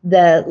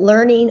the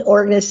learning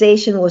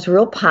organization was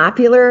real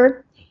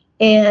popular?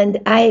 And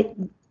I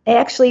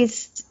actually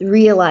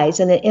realized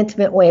in an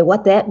intimate way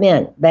what that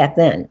meant back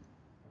then.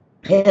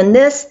 And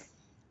this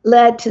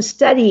led to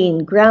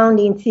studying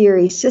grounding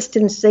theory,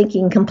 systems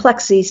thinking,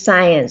 complexity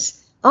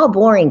science, all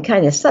boring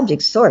kind of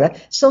subjects, sort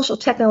of, social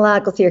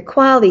technological theory,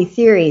 quality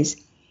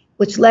theories,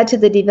 which led to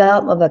the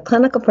development of a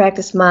clinical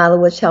practice model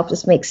which helped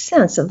us make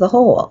sense of the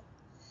whole.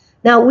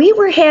 Now, we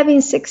were having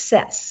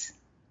success,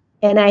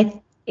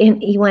 and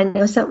you want to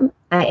know something?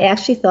 I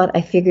actually thought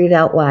I figured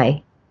out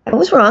why. I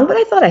was wrong, but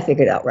I thought I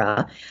figured out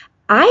why.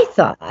 I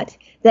thought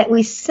that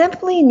we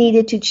simply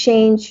needed to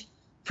change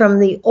from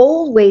the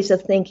old ways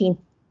of thinking,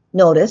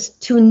 notice,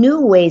 to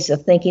new ways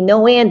of thinking.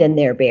 No and in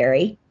there,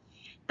 Barry.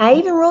 I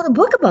even wrote a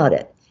book about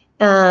it,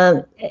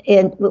 and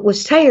it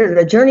was titled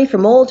A Journey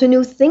from Old to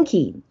New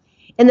Thinking.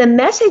 And the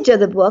message of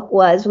the book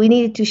was we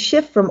needed to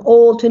shift from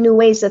old to new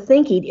ways of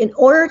thinking in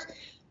order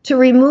to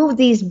remove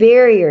these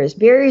barriers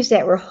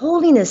that were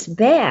holding us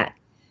back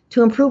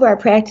to improve our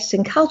practice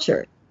and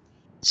culture.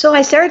 So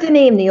I started to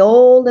name the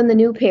old and the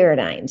new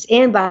paradigms.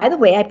 And by the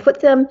way, I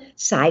put them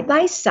side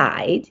by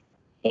side,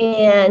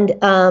 and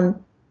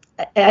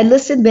I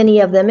listed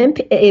many of them.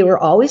 They were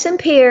always in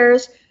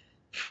pairs,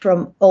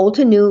 from old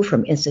to new,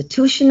 from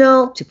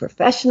institutional to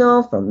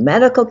professional, from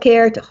medical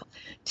care to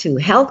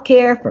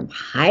healthcare, from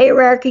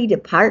hierarchy to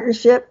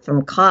partnership,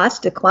 from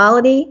cost to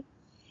quality.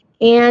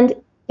 And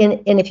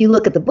if you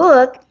look at the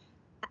book,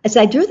 as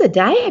I drew the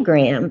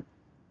diagram,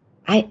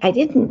 I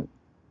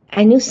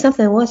knew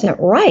something wasn't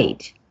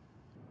right.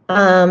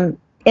 And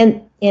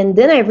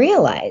then I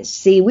realized,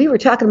 see, we were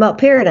talking about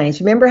paradigms.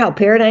 Remember how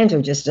paradigms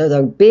were just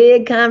a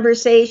big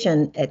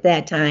conversation at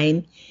that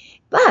time,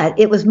 but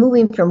it was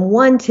moving from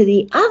one to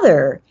the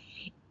other.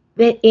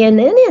 And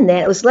then in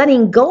that, it was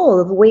letting go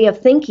of a way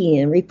of thinking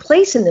and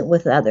replacing it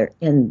with other.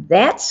 And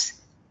that's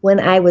when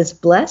I was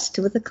blessed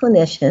with a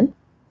clinician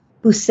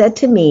who said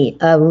to me,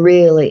 a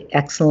really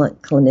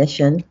excellent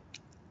clinician,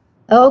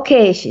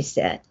 okay, she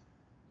said,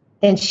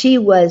 and she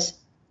was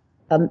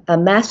a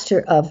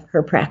master of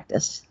her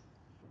practice.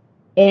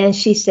 And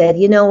she said,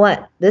 you know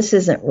what, this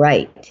isn't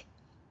right.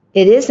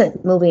 It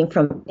isn't moving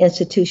from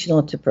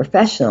institutional to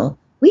professional.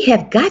 We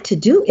have got to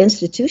do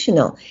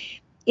institutional.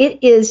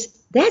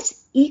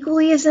 That's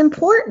equally as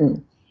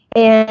important.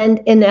 And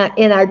in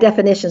our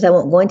definitions, I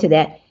won't go into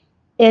that.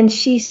 And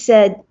she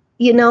said,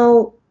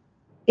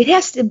 it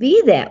has to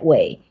be that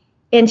way.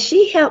 And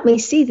she helped me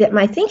see that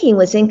my thinking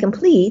was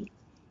incomplete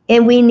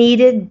and we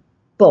needed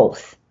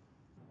both.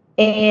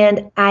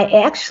 And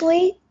I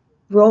actually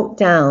wrote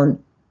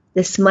down,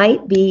 this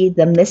might be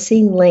the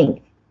missing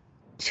link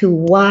to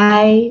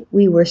why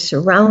we were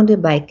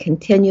surrounded by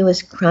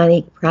continuous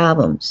chronic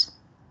problems.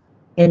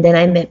 And then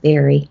I met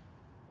Barry,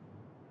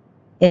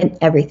 and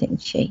everything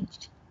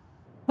changed.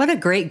 What a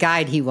great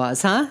guide he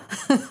was, huh?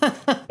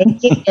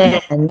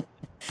 Again.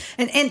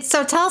 And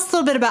so tell us a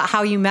little bit about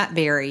how you met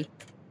Barry.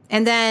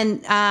 And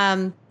then,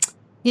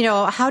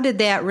 how did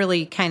that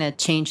really kind of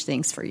change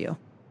things for you?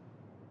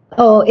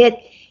 Oh,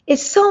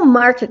 it's so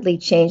markedly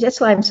changed. That's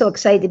why I'm so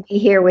excited to be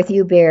here with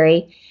you,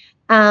 Barry.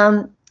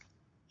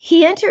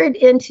 he entered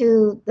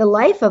into the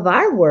life of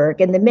our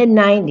work in the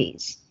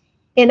mid-90s.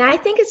 And I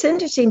think it's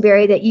interesting,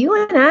 Barry, that you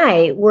and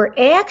I were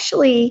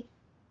actually,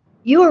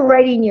 you were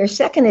writing your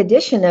second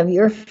edition of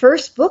your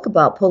first book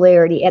about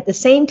polarity at the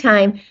same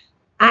time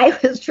I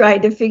was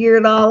trying to figure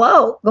it all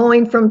out,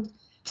 going from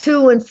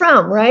to and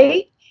from,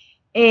 right?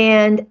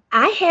 And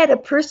I had a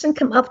person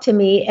come up to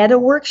me at a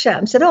workshop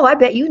and said, "Oh, I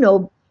bet you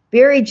know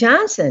Barry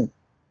Johnson."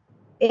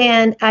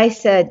 And I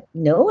said,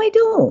 "No, I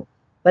don't.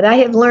 But I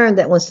have learned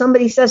that when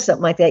somebody says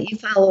something like that, you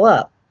follow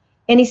up."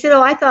 And he said,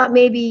 "Oh, I thought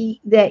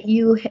maybe that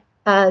you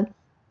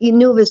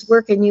knew of his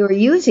work and you were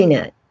using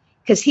it."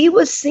 Because he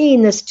was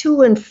seeing this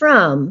to and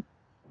from.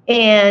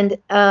 And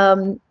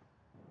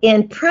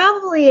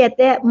probably at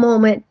that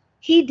moment,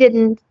 he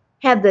didn't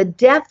have the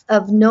depth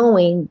of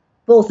knowing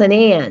both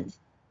and,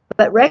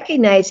 but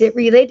recognized it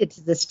related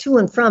to this to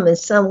and from in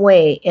some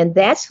way. And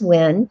that's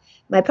when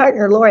my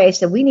partner, Lori,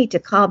 said, "We need to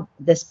call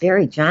this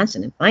Barry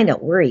Johnson and find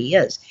out where he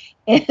is."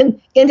 And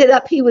ended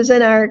up, he was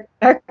in our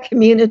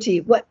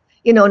community,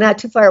 not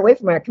too far away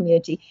from our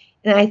community.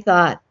 And I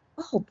thought,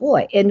 oh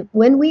boy. And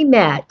when we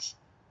met,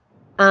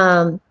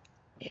 the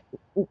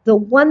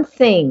one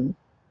thing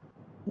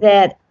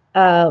that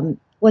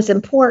was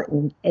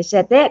important is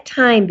at that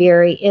time,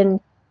 Barry, in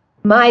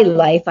my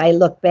life, I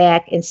look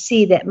back and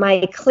see that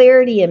my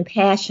clarity and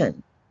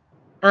passion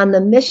on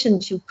the mission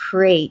to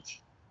create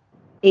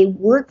a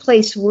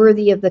workplace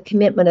worthy of the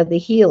commitment of the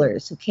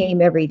healers who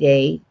came every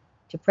day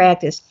to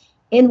practice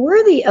and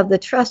worthy of the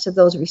trust of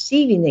those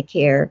receiving the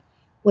care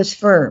was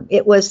firm.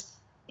 It was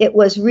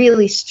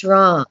really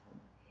strong.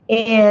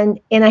 And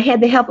I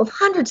had the help of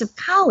hundreds of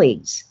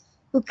colleagues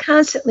who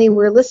constantly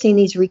were listing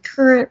these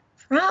recurrent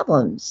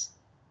problems.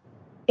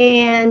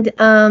 And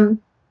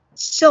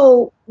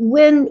so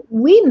when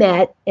we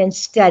met and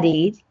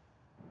studied,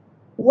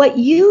 what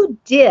you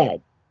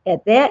did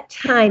at that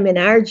time in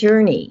our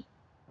journey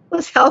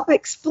was help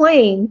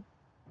explain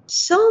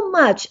so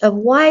much of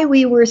why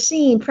we were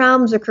seeing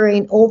problems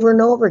occurring over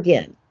and over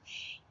again.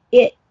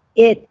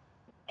 It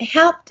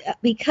helped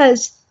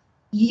because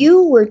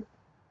you were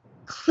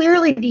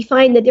clearly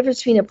defining the difference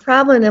between a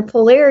problem and a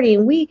polarity,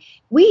 and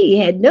we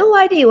had no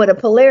idea what a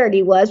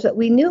polarity was, but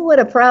we knew what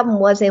a problem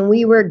was, and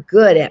we were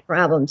good at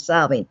problem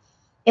solving.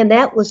 And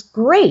that was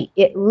great.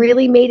 It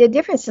really made a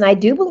difference, and I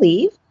do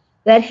believe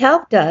that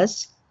helped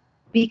us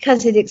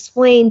because it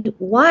explained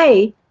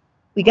why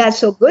we got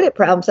so good at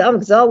problem solving,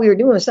 because all we were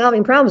doing was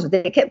solving problems, but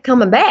they kept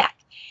coming back.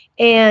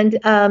 And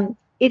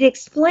it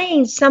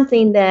explained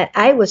something that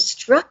I was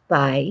struck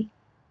by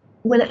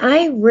when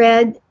I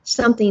read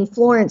something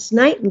Florence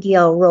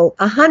Nightingale wrote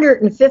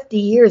 150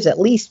 years at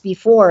least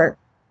before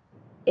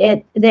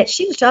it, that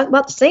she was talking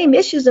about the same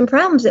issues and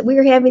problems that we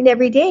were having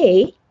every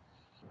day,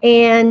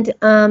 and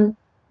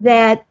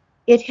that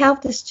it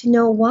helped us to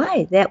know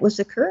why that was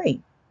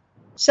occurring.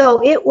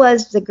 So it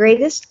was the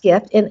greatest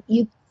gift, and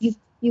you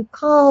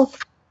call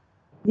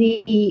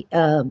the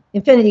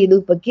Infinity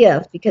Loop a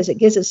gift because it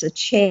gives us a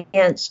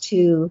chance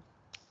to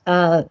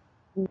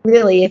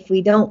really, if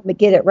we don't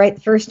get it right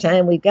the first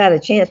time, we've got a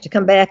chance to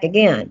come back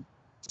again.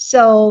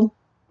 So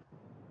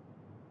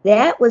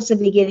that was the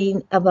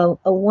beginning of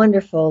a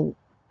wonderful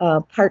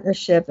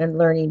partnership and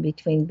learning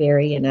between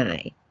Barry and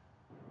I.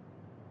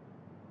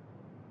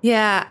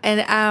 Yeah,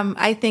 and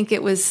I think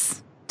it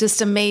was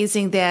just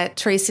amazing that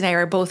Tracy and I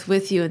are both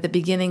with you at the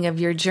beginning of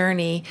your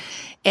journey,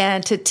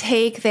 and to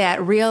take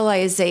that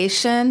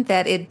realization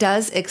that it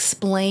does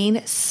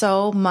explain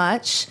so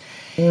much.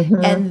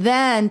 Mm-hmm. And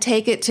then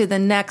take it to the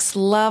next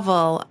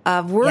level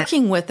of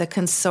working with a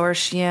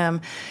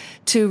consortium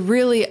to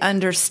really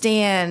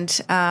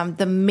understand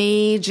the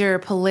major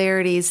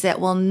polarities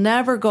that will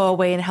never go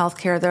away in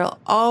healthcare. They'll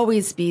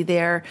always be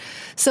there.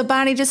 So,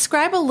 Bonnie,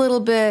 describe a little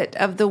bit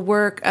of the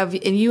work of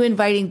you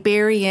inviting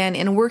Barry in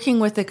and working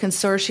with the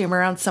consortium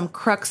around some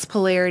crux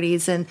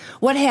polarities and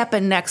what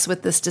happened next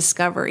with this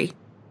discovery.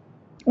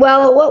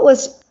 Well, what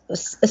was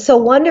so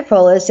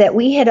wonderful is that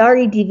we had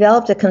already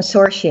developed a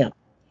consortium.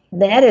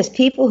 That is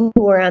people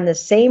who are on the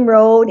same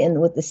road and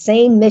with the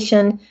same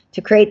mission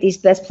to create these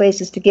best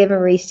places to give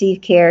and receive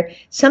care,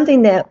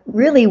 something that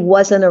really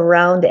wasn't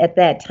around at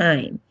that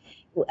time.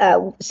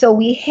 So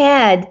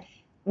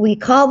we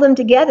called them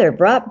together,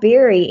 brought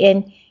Barry,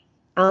 and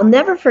I'll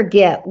never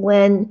forget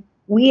when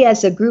we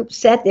as a group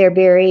sat there,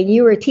 Barry, and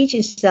you were teaching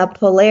us about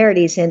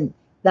polarities and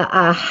the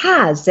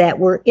ahas that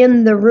were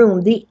in the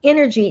room, the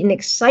energy and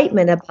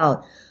excitement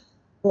about,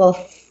 well,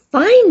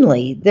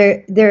 finally,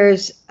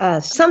 there's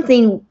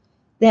something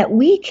that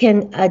we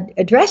can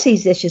address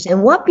these issues.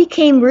 And what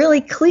became really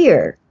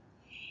clear,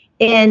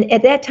 and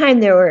at that time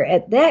there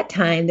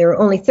were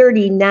only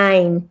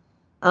 39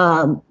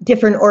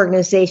 different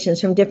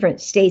organizations from different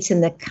states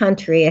in the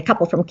country, a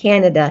couple from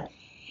Canada,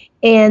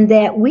 and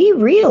that we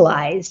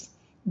realized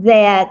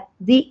that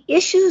the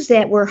issues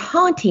that were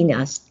haunting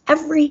us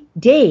every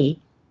day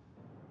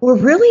were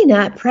really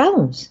not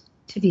problems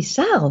to be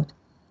solved,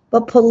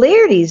 but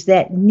polarities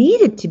that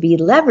needed to be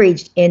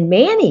leveraged and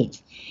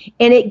managed.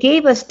 And it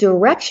gave us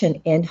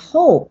direction and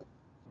hope.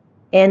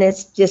 And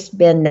it's just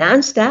been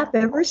nonstop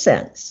ever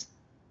since.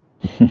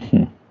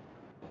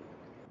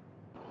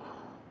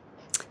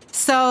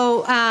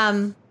 So,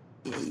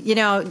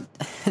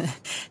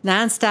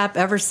 nonstop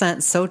ever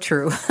since, so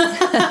true.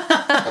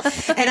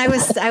 And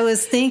I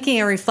was thinking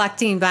and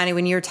reflecting, Bonnie,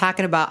 when you were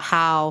talking about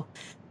how,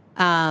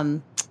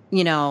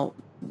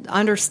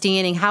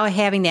 understanding how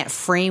having that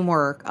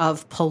framework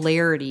of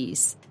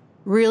polarities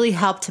really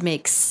helped to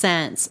make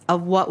sense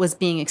of what was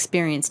being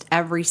experienced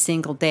every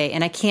single day.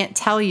 And I can't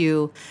tell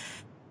you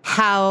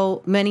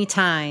how many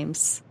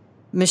times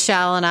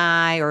Michelle and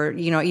I, or,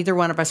 either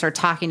one of us are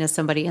talking to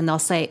somebody and they'll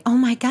say, "Oh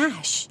my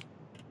gosh,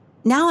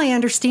 now I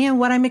understand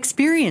what I'm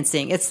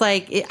experiencing." It's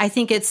like, I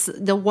think it's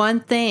the one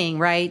thing,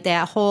 right?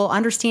 That whole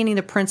understanding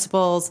the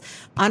principles,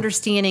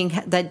 understanding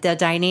the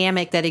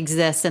dynamic that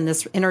exists in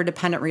this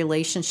interdependent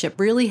relationship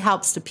really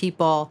helps the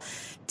people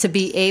to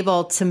be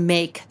able to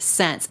make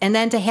sense, and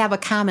then to have a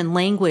common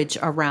language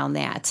around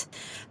that,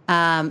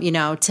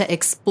 to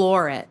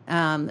explore it.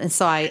 And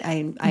so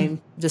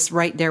I'm just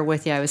right there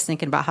with you. I was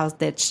thinking about how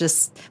that's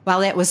just, while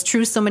that was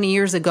true so many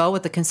years ago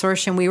with the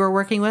consortium we were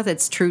working with,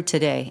 it's true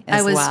today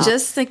as well. I was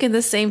just thinking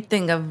the same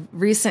thing of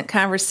recent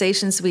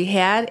conversations we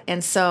had.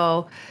 And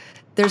so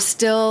there's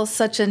still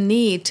such a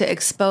need to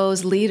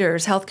expose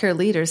leaders, healthcare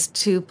leaders,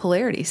 to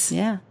polarities.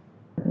 Yeah.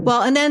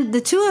 Well, and then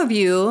the two of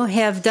you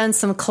have done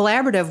some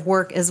collaborative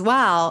work as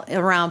well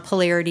around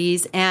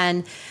polarities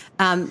and,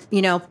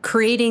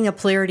 creating a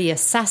polarity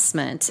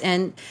assessment.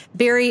 And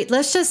Barry,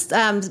 let's just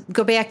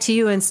go back to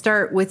you and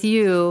start with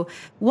you.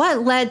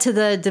 What led to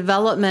the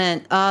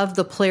development of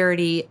the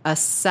polarity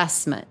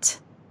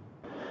assessment?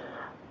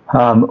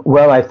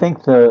 Well, I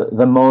think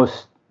the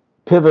most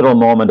pivotal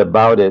moment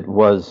about it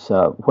was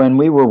when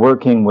we were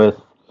working with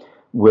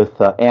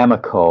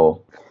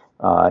Amoco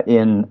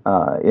in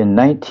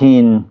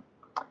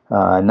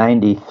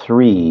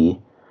 1993.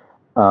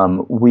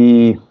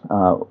 We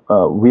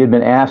had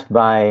been asked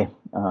by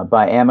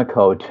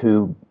Amoco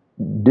to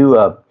do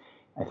I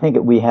think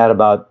we had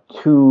about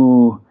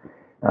 2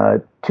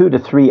 to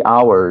 3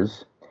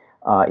 hours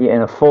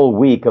in a full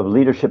week of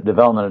leadership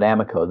development at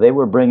Amoco. They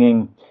were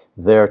bringing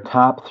their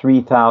top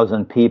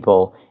 3,000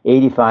 people,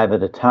 85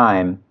 at a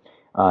time,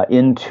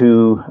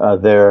 into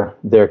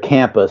their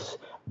campus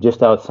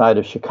just outside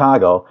of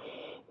Chicago.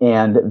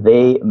 And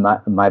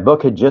my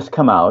book had just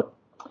come out,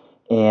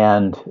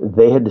 and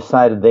they had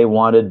decided they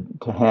wanted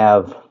to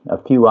have a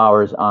few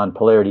hours on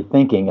polarity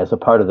thinking as a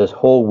part of this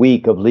whole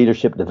week of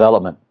leadership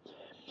development.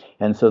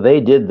 And so they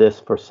did this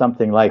for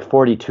something like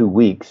 42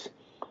 weeks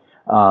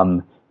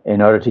in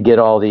order to get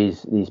all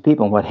these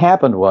people. And what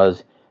happened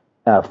was,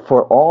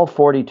 for all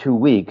 42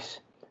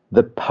 weeks,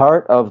 the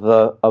part of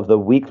the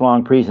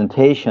week-long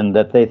presentation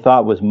that they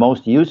thought was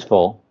most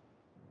useful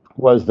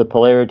was the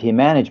polarity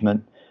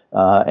management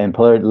and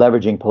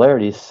leveraging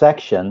polarities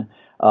section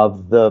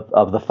of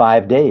the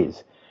 5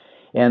 days.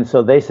 And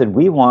so they said,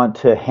 we want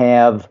to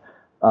have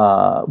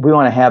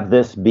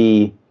this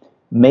be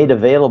made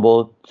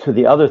available to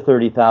the other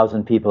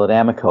 30,000 people at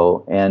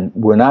Amoco, and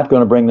we're not going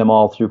to bring them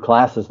all through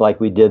classes like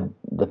we did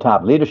the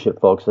top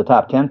leadership folks, the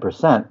top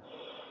 10%.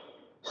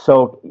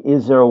 So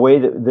is there a way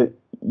that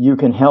you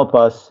can help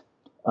us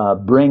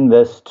bring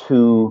this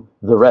to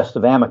the rest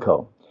of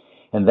Amoco?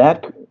 And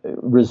that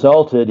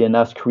resulted in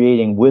us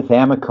creating with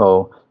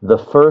Amoco the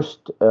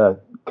first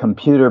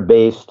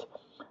computer-based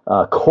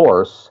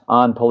course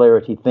on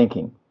polarity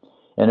thinking.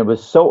 And it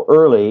was so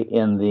early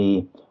in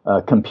the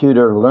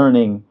computer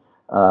learning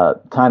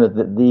kind of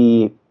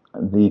the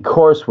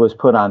course was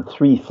put on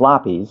 3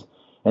 floppies,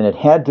 and it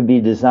had to be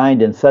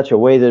designed in such a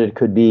way that it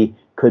could be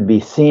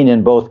seen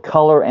in both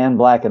color and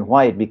black and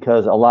white,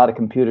 because a lot of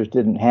computers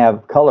didn't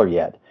have color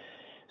yet.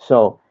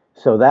 So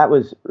that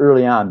was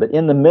early on. But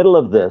in the middle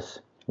of this,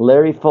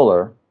 Larry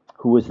Fuller,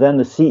 who was then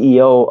the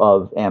CEO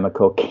of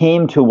Amoco,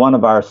 came to one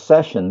of our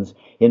sessions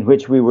in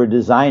which we were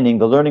designing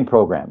the learning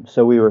program.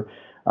 So we were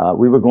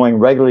going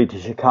regularly to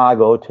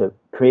Chicago to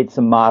create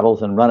some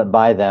models and run it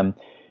by them.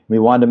 We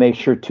wanted to make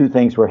sure 2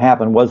 things were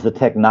happening. Was the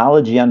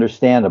technology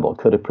understandable?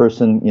 Could a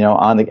person,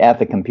 at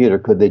the computer,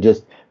 could they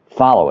just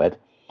follow it?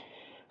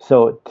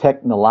 So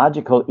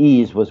technological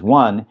ease was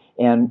one,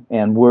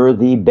 and were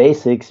the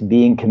basics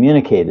being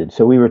communicated?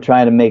 So we were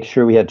trying to make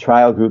sure we had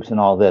trial groups and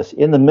all this.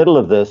 In the middle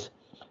of this,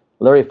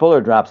 Larry Fuller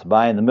drops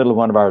by in the middle of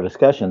one of our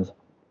discussions,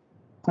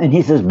 and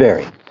he says,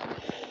 "Barry,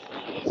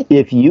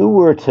 if you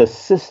were to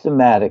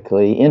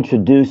systematically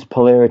introduce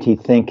polarity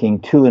thinking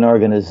to an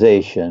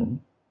organization,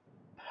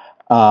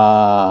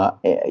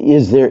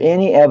 is there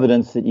any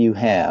evidence that you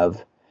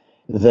have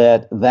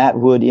that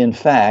would in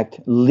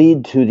fact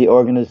lead to the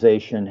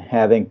organization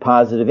having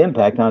positive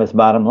impact on its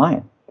bottom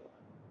line?"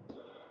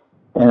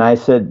 And I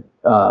said,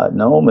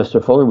 "No,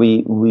 Mr. Fuller,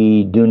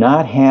 we do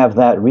not have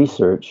that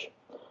research.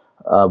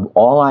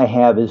 All I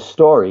have is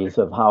stories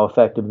of how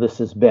effective this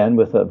has been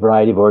with a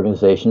variety of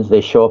organizations.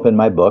 They show up in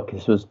my book."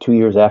 This was 2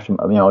 years after,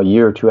 a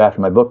year or 2 after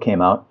my book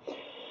came out.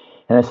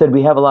 And I said,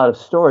 "We have a lot of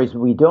stories,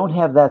 but we don't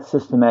have that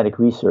systematic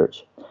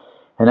research."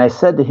 And I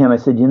said to him,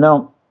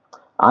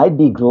 I'd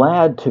be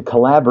glad to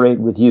collaborate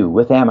with you,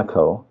 with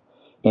Amoco,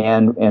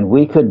 and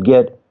we could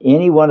get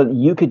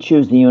you could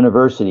choose the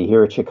university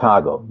here at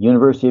Chicago,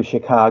 University of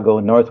Chicago,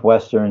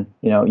 Northwestern,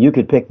 you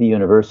could pick the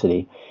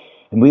university,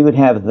 and we would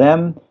have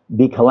them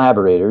be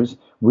collaborators.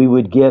 We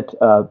would get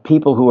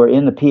people who are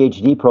in the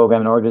PhD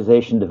program in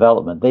organization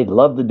development. They'd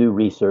love to do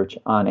research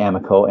on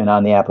Amoco and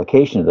on the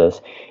application of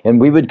this. And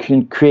we would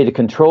create a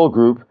control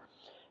group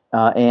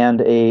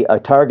and a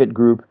target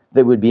group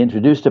that would be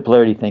introduced to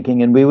polarity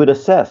thinking, and we would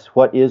assess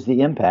what is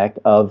the impact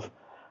of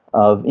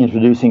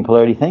introducing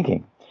polarity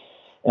thinking.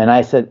 And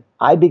I said,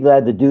 I'd be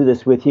glad to do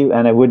this with you,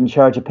 and I wouldn't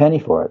charge a penny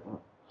for it.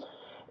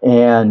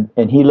 And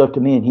he looked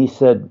at me and he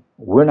said,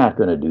 we're not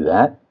going to do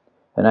that.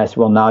 And I said,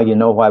 well, now you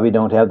know why we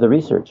don't have the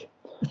research.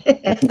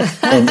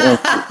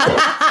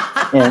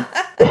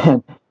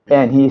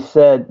 and he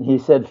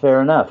said,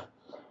 fair enough.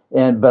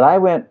 But I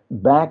went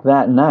back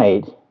that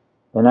night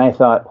and I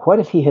thought, what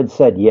if he had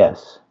said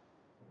yes?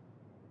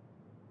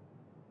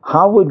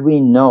 How would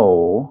we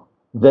know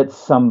that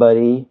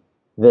somebody,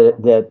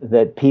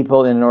 that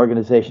people in an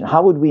organization,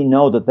 how would we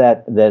know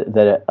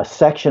that a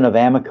section of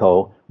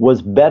Amoco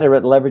was better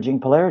at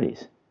leveraging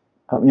polarities?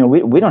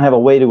 We don't have a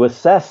way to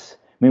assess.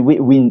 I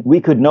mean,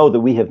 we could know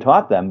that we have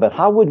taught them, but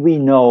how would we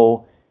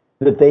know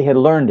that they had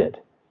learned it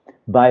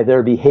by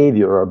their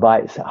behavior or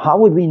how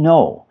would we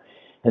know?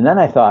 And then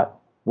I thought,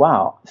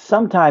 wow,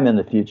 sometime in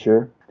the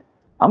future,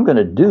 I'm going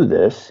to do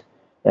this.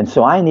 And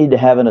so I need to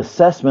have an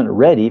assessment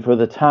ready for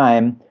the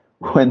time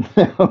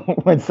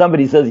when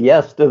somebody says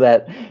yes to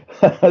that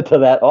to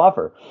that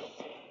offer.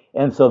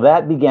 And so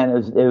that began.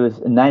 It was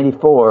in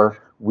 '94.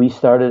 We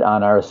started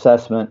on our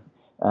assessment,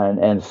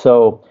 and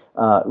so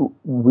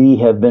we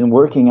have been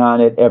working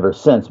on it ever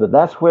since. But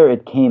that's where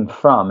it came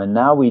from. And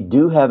now we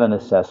do have an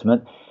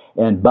assessment.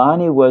 And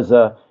Bonnie was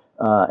a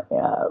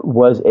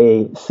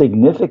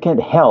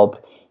significant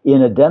help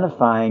in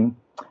identifying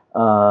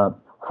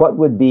what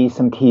would be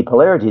some key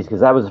polarities, because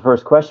that was the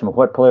first question: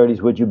 what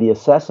polarities would you be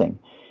assessing?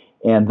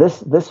 And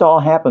this all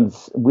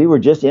happens. We were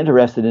just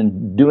interested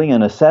in doing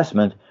an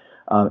assessment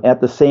at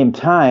the same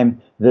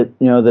time that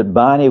that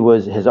Bonnie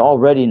has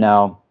already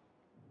now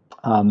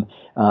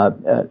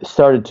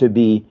started to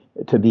be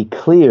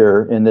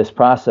clear in this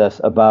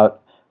process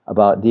about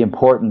the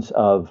importance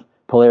of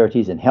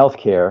polarities in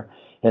healthcare.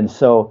 And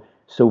so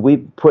we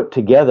put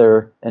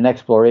together an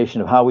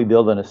exploration of how we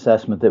build an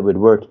assessment that would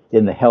work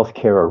in the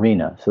healthcare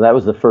arena. So that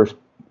was the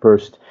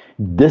first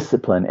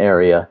discipline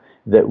area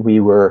that we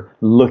were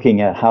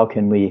looking at. How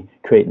can we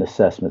create an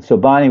assessment? So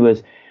Bonnie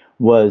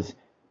was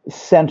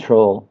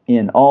central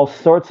in all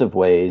sorts of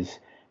ways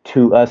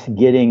to us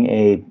getting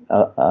a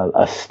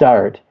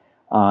start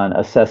on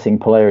assessing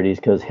polarities,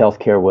 because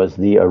healthcare was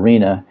the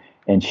arena,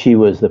 and she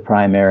was the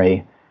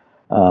primary,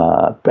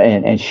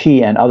 and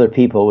she and other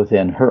people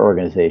within her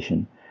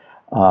organization,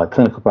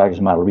 Clinical Practice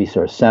Model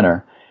Resource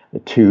Center,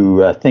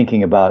 to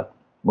thinking about,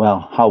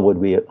 well, how would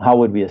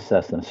we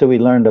assess them? So we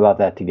learned about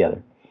that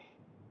together.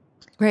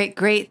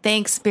 Great.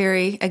 Thanks,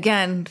 Barry.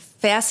 Again,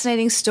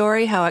 fascinating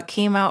story, how it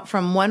came out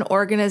from one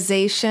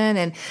organization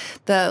and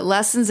the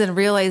lessons and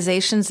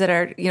realizations that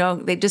are,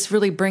 they just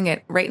really bring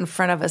it right in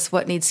front of us,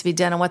 what needs to be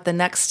done and what the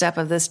next step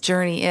of this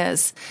journey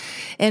is.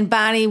 And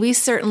Bonnie, we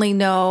certainly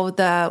know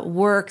the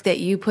work that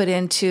you put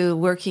into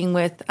working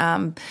with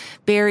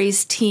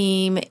Barry's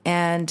team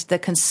and the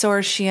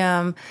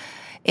consortium,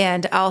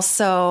 and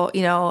also,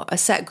 a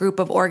set group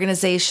of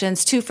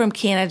organizations, 2 from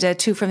Canada,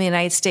 2 from the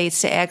United States,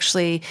 to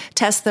actually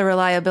test the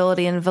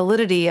reliability and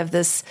validity of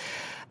this,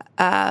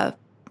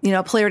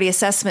 polarity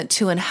assessment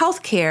tool in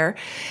healthcare.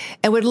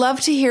 And would love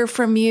to hear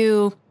from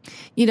you,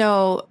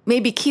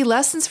 maybe key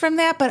lessons from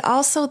that, but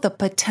also the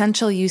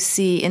potential you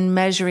see in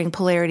measuring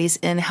polarities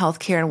in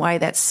healthcare and why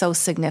that's so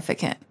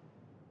significant.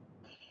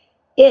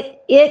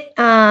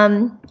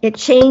 It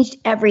changed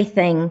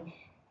everything.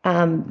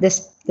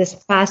 This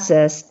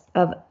process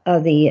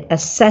of the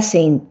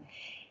assessing.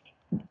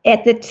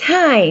 At the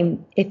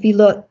time, if you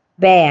look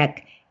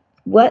back,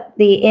 what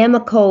the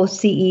Amoco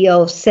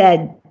CEO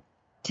said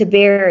to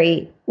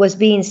Barry was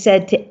being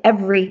said to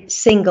every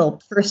single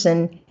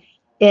person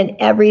in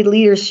every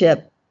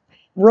leadership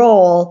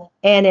role,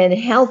 and in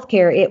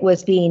healthcare, it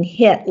was being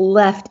hit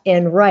left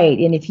and right.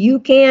 And if you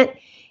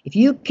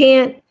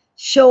can't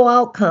show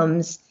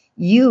outcomes,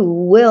 you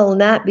will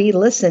not be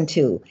listened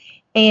to.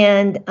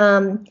 And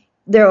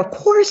there, of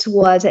course,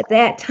 was at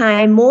that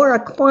time more a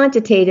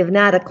quantitative,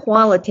 not a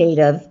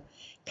qualitative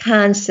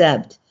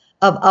concept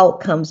of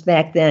outcomes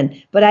back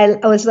then. But I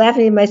was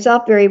laughing at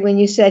myself, Barry, when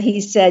he said,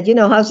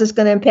 how's this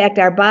going to impact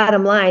our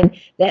bottom line?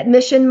 That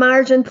mission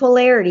margin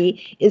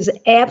polarity is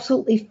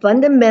absolutely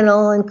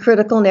fundamental and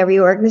critical in every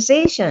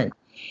organization.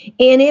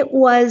 And it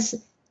was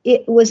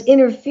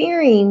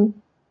interfering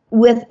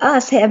with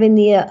us having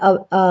the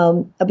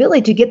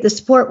ability to get the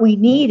support we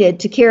needed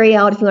to carry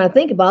out, if you want to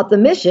think about the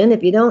mission,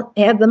 if you don't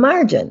have the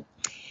margin.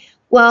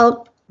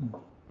 Well,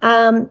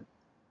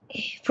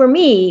 for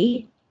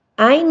me,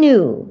 I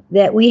knew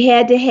that we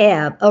had to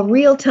have a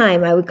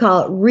real-time, I would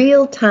call it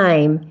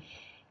real-time,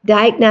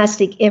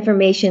 diagnostic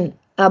information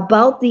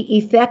about the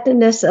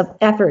effectiveness of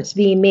efforts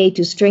being made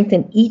to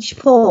strengthen each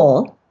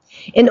pole,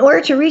 in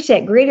order to reach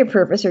that greater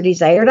purpose or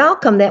desired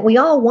outcome that we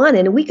all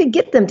wanted, and we could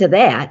get them to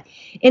that.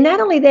 And not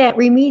only that,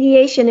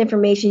 remediation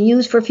information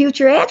used for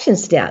future action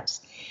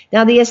steps.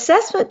 Now, the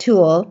assessment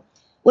tool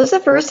was the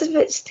first of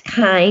its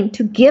kind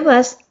to give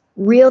us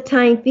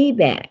real-time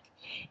feedback.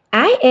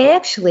 I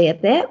actually,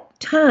 at that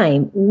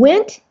time,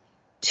 went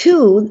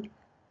to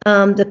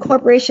the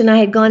corporation I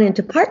had gone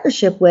into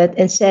partnership with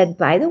and said,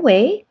 by the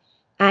way,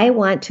 I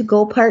want to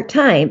go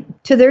part-time.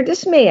 To their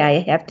dismay, I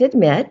have to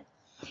admit,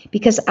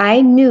 because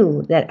I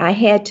knew that I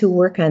had to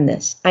work on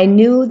this. I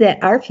knew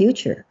that our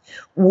future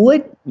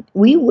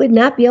we would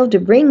not be able to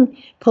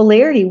bring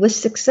polarity with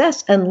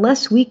success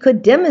unless we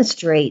could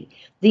demonstrate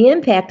the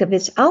impact of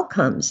its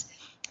outcomes.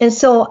 And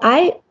so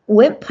I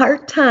went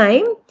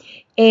part-time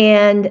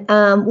and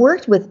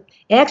worked with,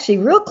 actually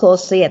real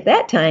closely at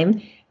that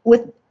time,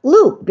 with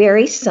Luke,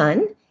 Barry's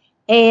son,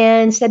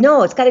 and said,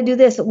 no, it's got to do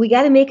this. We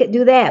got to make it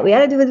do that. We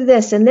got to do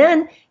this. And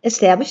then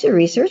established a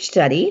research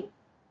study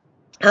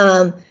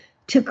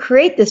to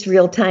create this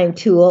real-time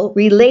tool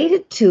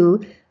related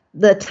to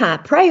the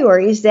top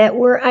priorities that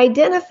were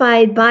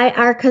identified by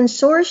our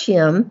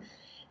consortium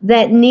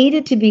that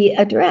needed to be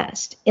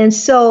addressed. And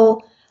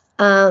so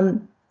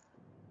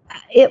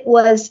it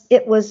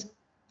was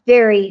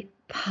very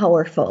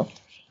powerful.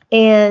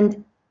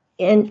 And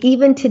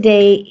even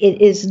today,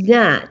 it is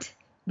not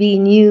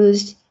being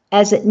used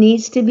as it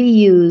needs to be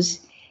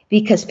used,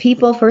 because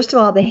people, first of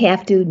all, they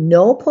have to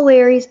know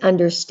polarities,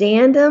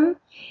 understand them,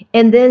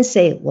 and then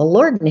say, well,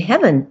 Lord in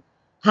heaven,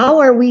 how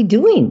are we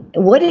doing?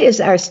 What is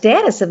our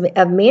status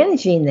of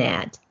managing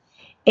that?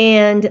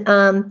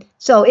 And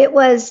so it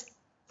was,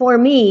 for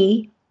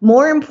me,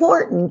 more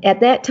important at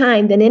that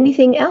time than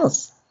anything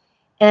else.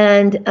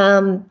 And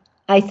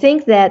I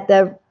think that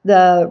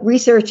the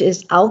research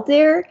is out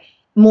there.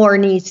 More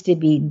needs to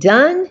be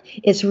done.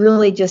 It's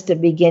really just a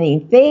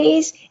beginning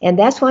phase. And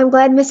that's why I'm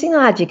glad Missing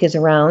Logic is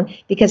around,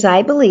 because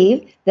I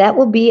believe that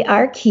will be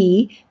our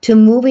key to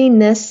moving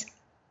this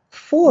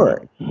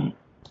forward.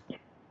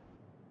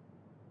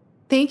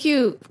 Thank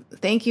you,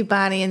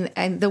 Bonnie,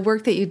 and the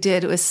work that you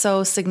did was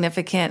so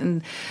significant.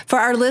 And for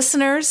our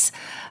listeners,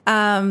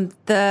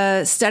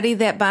 the study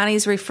that Bonnie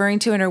is referring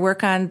to in her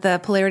work on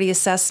the polarity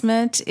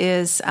assessment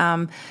is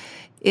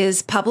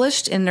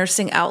published in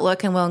Nursing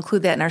Outlook, and we'll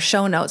include that in our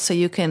show notes so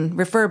you can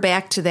refer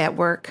back to that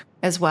work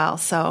as well.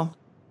 So,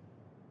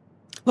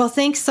 well,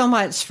 thanks so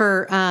much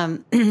for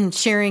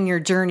sharing your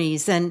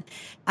journeys. And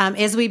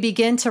as we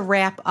begin to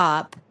wrap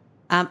up,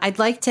 I'd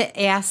like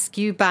to ask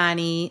you,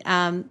 Bonnie,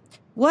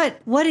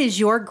 what is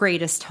your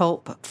greatest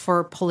hope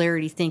for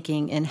polarity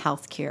thinking in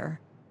healthcare?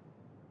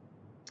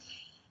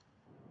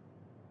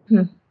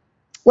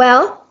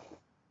 Well,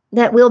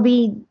 that we'll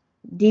be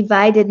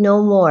divided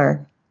no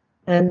more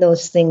on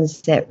those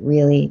things that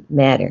really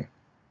matter.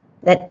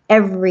 That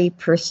every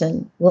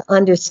person will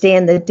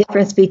understand the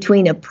difference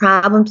between a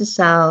problem to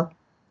solve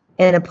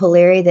and a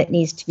polarity that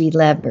needs to be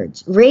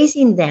leveraged.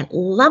 Raising that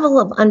level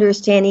of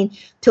understanding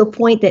to a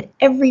point that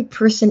every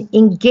person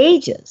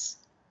engages,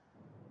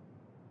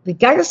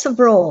 regardless of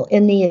role,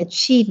 in the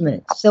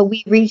achievement, so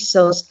we reach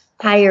those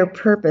higher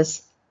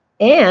purpose,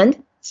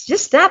 and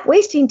just stop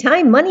wasting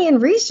time, money,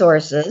 and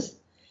resources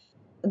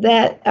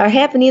that are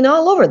happening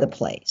all over the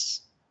place.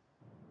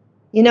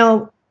 You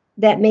know,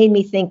 that made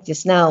me think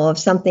just now of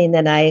something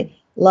that I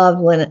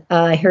loved when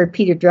I heard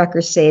Peter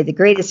Drucker say, the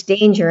greatest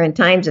danger in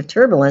times of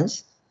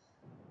turbulence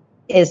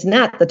is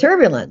not the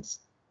turbulence.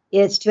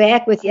 It's to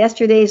act with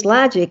yesterday's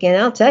logic,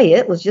 and I'll tell you,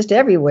 it was just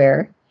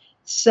everywhere.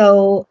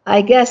 So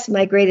I guess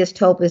my greatest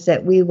hope is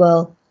that we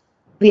will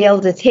be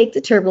able to take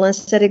the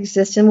turbulence that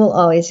exists and will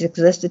always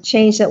exist, the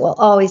change that will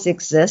always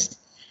exist.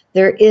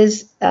 There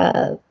is,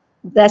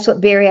 that's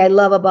what, Barry, I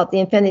love about the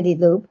infinity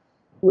loop.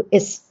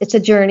 It's a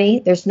journey.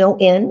 There's no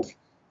end.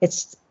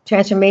 It's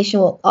transformation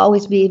will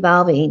always be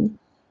evolving,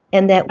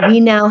 and that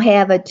we now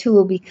have a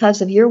tool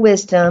because of your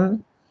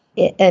wisdom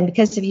and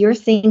because of your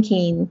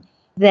thinking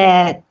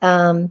that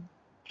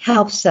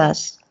helps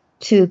us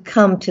to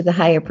come to the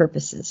higher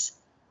purposes.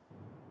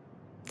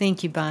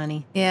 Thank you,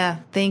 Bonnie. Yeah,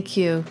 thank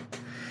you.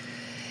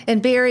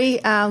 And Barry,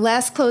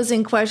 last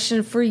closing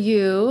question for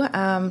you.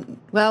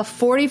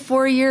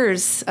 44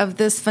 years of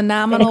this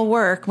phenomenal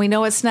work. We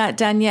know it's not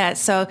done yet.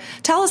 So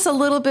tell us a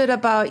little bit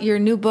about your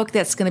new book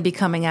that's going to be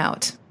coming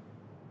out.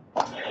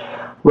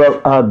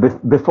 Well,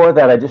 before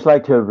that, I'd just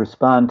like to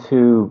respond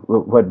to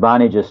what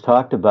Bonnie just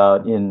talked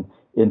about in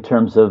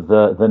terms of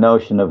the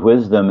notion of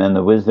wisdom and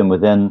the wisdom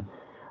within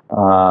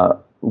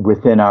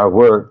our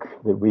work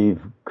that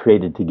we've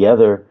created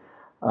together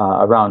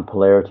around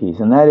polarities.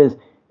 And that is,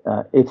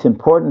 it's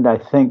important, I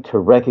think, to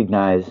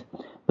recognize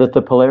that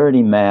the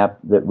polarity map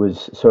that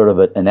was sort of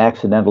an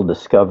accidental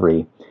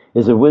discovery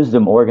is a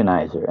wisdom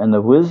organizer. And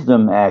the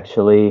wisdom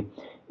actually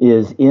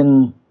is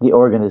in the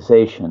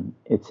organization.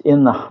 It's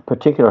in the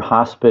particular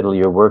hospital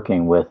you're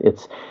working with.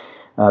 It's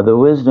the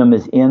wisdom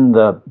is in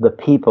the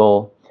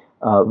people,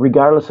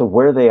 regardless of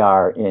where they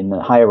are in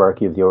the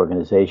hierarchy of the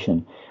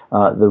organization.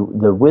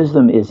 The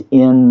wisdom is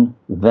in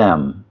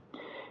them.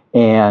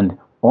 And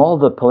all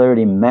the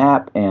polarity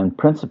map and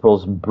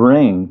principles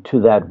bring to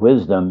that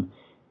wisdom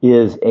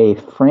is a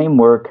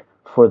framework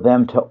for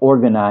them to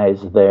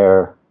organize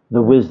the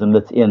wisdom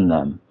that's in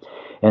them.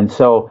 And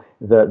so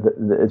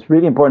it's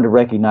really important to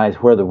recognize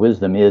where the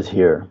wisdom is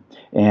here.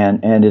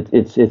 And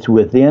it's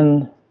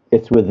within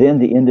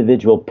the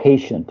individual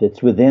patient.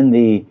 It's within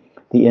the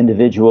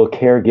individual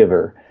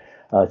caregiver.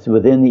 It's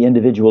within the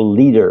individual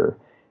leader.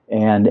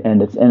 And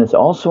it's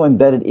also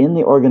embedded in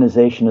the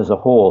organization as a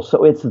whole.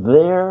 So it's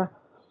there.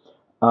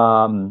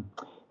 And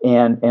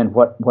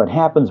what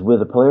happens with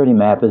the polarity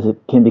map is it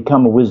can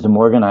become a wisdom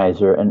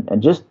organizer.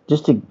 And just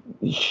to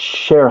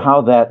share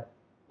how that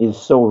is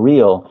so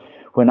real,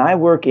 when I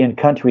work in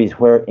countries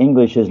where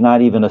English is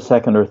not even a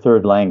second or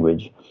third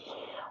language,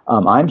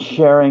 I'm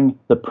sharing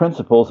the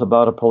principles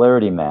about a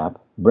polarity map,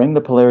 bring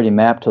the polarity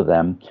map to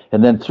them,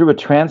 and then through a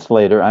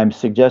translator, I'm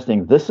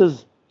suggesting this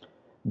is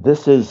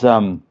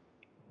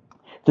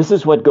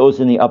what goes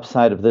in the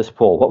upside of this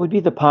pole. What would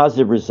be the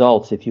positive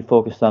results if you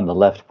focused on the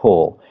left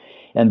pole?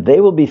 And they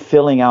will be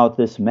filling out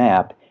this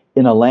map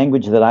in a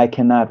language that I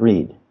cannot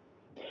read.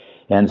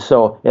 And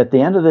so at the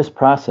end of this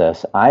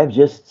process, I've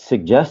just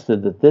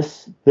suggested that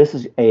this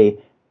is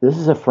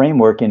a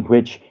framework in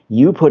which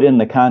you put in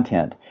the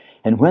content.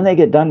 And when they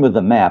get done with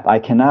the map, I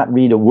cannot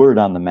read a word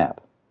on the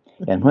map.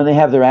 And when they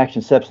have their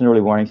action steps and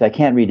early warnings, I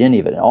can't read any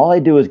of it. And all I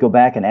do is go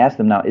back and ask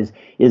them now, is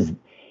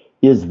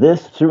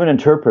this, through an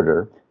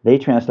interpreter, they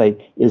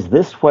translate, is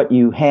this what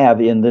you have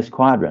in this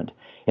quadrant?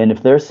 And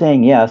if they're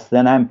saying yes,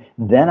 then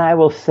I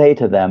will say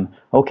to them,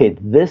 okay,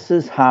 this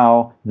is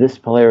how this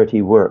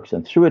polarity works.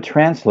 And through a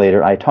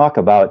translator, I talk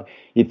about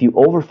if you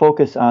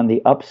overfocus on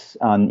the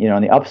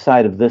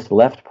upside of this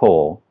left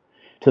pole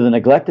to the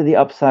neglect of the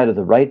upside of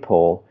the right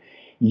pole,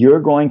 you're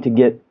going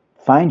to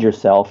find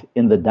yourself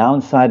in the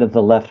downside of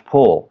the left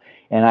pole.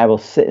 And I will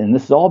sit, and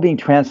this is all being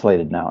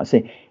translated now. I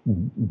say,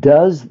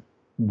 does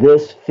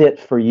this fit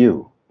for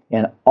you?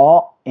 And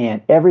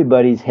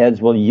everybody's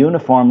heads will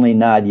uniformly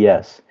nod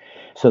yes.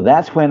 So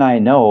that's when I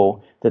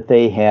know that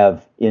they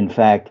have, in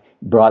fact,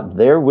 brought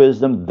their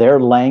wisdom, their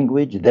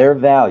language, their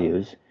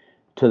values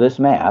to this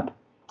map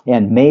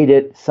and made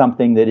it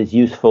something that is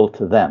useful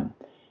to them.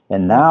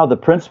 And now the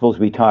principles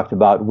we talked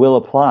about will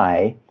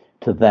apply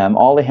to them.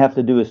 All they have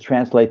to do is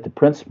translate the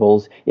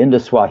principles into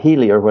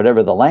Swahili or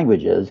whatever the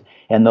language is,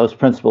 and those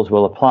principles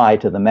will apply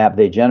to the map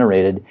they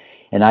generated,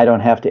 and I don't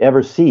have to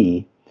ever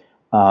see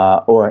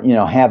or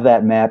have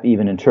that map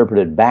even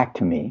interpreted back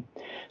to me.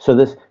 So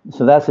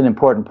that's an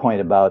important point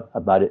about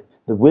it.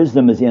 The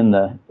wisdom is in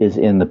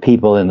the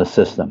people, in the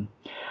system.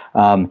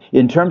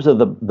 In terms of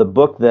the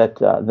book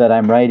that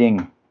I'm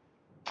writing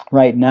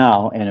right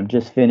now, and I'm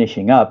just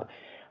finishing up,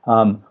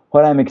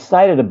 what I'm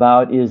excited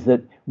about is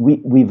that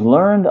we've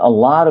learned a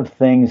lot of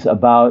things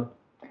about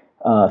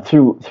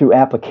through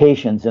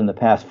applications in the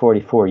past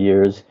 44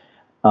 years,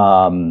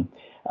 and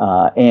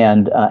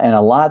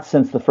a lot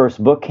since the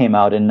first book came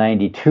out in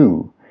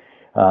 '92.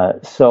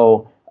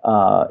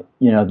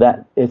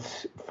 That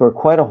it's for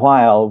quite a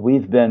while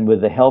we've been,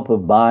 with the help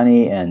of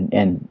Bonnie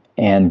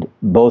and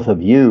both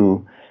of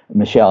you,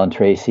 Michelle and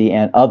Tracy,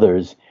 and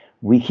others,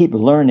 we keep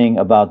learning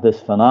about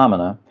this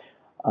phenomena,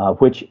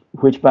 which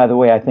by the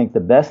way, I think the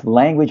best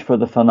language for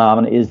the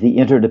phenomena is the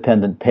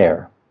interdependent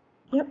pair.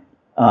 Yep.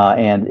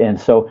 And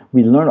so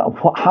we learn,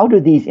 how do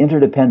these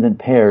interdependent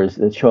pairs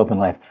that show up in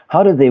life,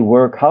 how do they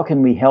work? How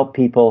can we help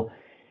people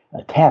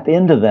tap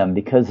into them,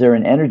 because they're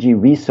an energy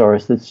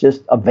resource that's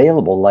just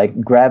available like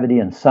gravity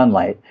and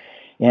sunlight.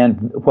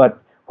 And what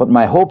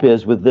my hope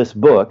is with this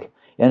book,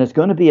 and it's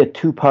going to be a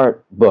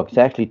two-part book. It's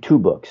actually two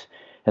books.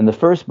 And the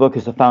first book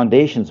is a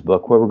foundations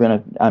book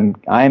where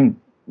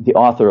I'm the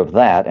author of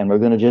that, and we're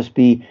going to just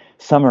be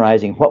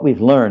summarizing what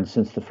we've learned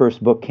since the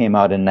first book came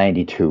out in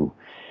 '92.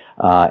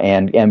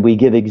 And we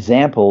give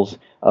examples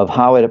of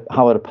how it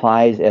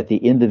applies at the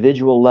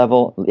individual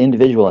level,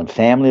 individual and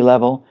family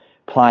level,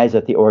 applies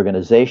at the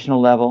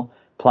organizational level,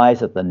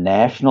 applies at the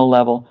national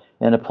level,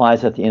 and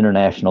applies at the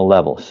international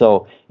level.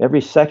 So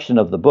every section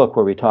of the book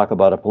where we talk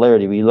about a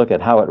polarity, we look at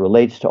how it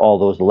relates to all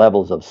those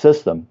levels of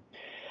system.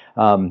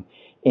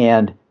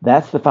 And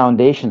that's the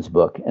foundations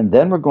book. And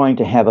then we're going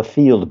to have a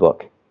field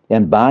book.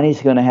 And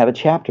Bonnie's going to have a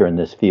chapter in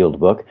this field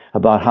book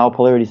about how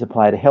polarities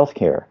apply to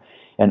healthcare.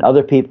 And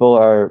other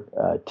people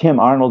Tim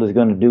Arnold is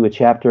going to do a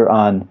chapter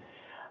on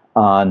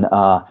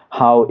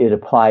how it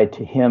applied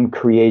to him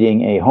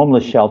creating a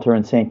homeless shelter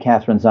in St.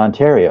 Catharines,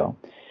 Ontario.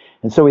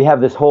 And so we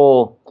have this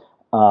whole,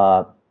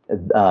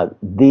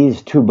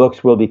 these two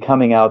books will be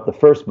coming out. The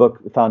first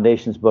book, the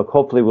Foundations book,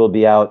 hopefully will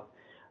be out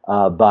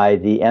by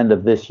the end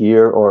of this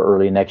year or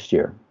early next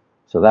year.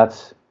 So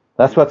that's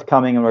what's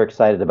coming, and we're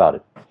excited about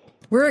it.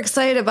 We're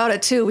excited about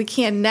it too. We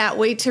cannot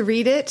wait to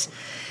read it.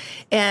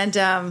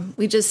 And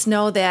we just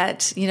know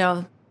that,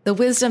 the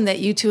wisdom that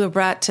you two have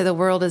brought to the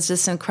world is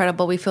just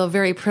incredible. We feel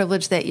very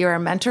privileged that you're our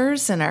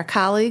mentors and our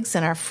colleagues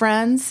and our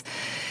friends.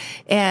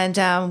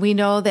 And we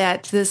know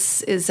that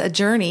this is a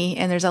journey,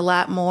 and there's a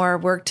lot more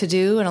work to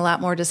do and a lot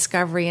more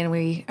discovery. And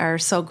we are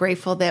so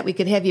grateful that we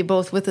could have you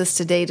both with us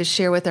today to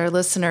share with our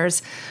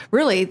listeners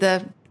really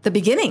the the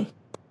beginning.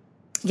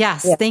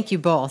 Yes, thank you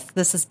both.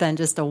 This has been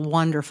just a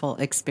wonderful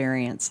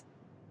experience.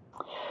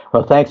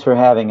 Well, thanks for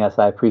having us.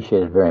 I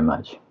appreciate it very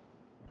much.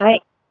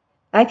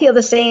 I feel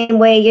the same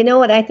way. You know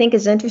what I think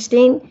is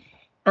interesting?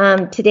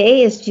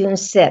 Today is June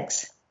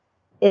 6th.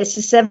 It's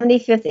the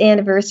 75th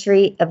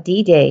anniversary of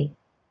D-Day.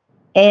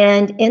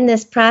 And in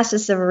this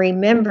process of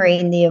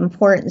remembering the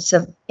importance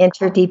of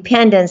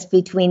interdependence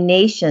between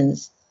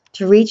nations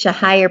to reach a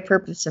higher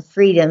purpose of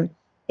freedom,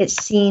 it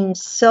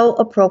seems so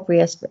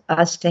appropriate for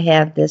us to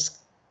have this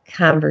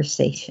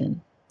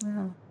conversation.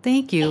 Well,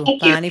 thank you,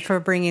 Bonnie, for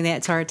bringing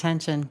that to our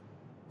attention.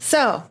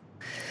 So,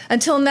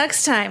 until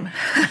next time,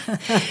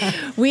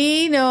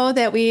 we know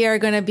that we are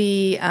going to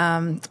be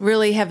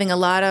really having a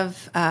lot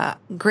of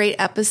great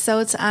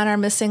episodes on our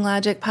Missing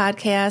Logic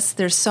podcast.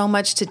 There's so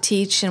much to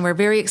teach, and we're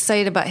very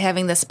excited about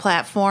having this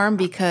platform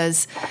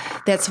because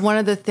that's one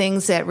of the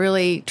things that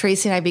really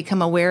Tracy and I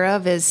become aware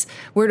of is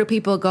where do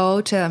people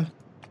go to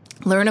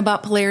learn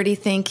about polarity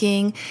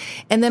thinking,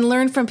 and then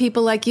learn from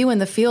people like you in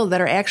the field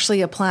that are actually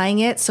applying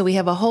it. So we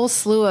have a whole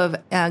slew of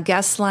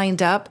guests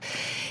lined up,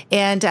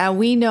 and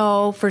we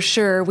know for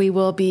sure we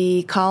will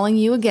be calling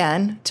you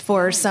again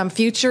for some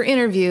future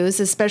interviews,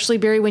 especially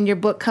Barry when your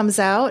book comes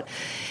out,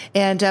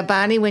 and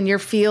Bonnie when your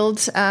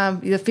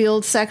the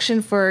field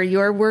section for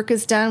your work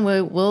is done.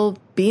 We'll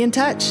be in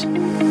touch.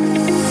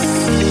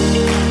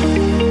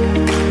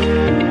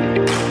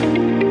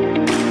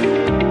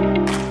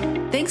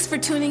 Thanks for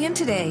tuning in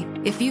today.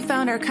 If you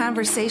found our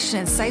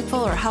conversation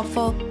insightful or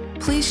helpful,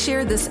 please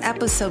share this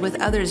episode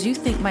with others you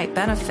think might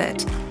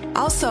benefit.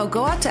 Also,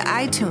 go out to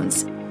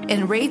iTunes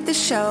and rate the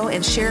show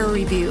and share a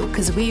review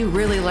because we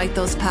really like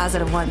those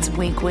positive ones.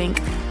 Wink,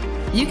 wink.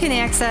 You can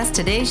access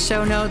today's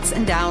show notes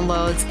and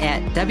downloads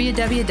at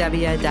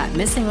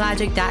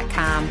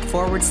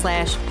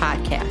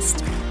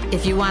www.missinglogic.com/podcast.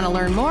 If you want to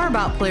learn more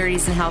about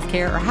polarities in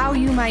healthcare or how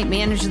you might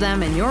manage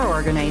them in your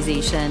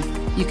organization,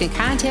 you can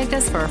contact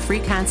us for a free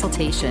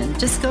consultation.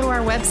 Just go to our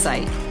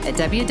website at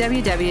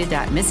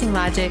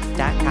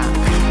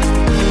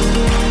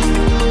www.missinglogic.com.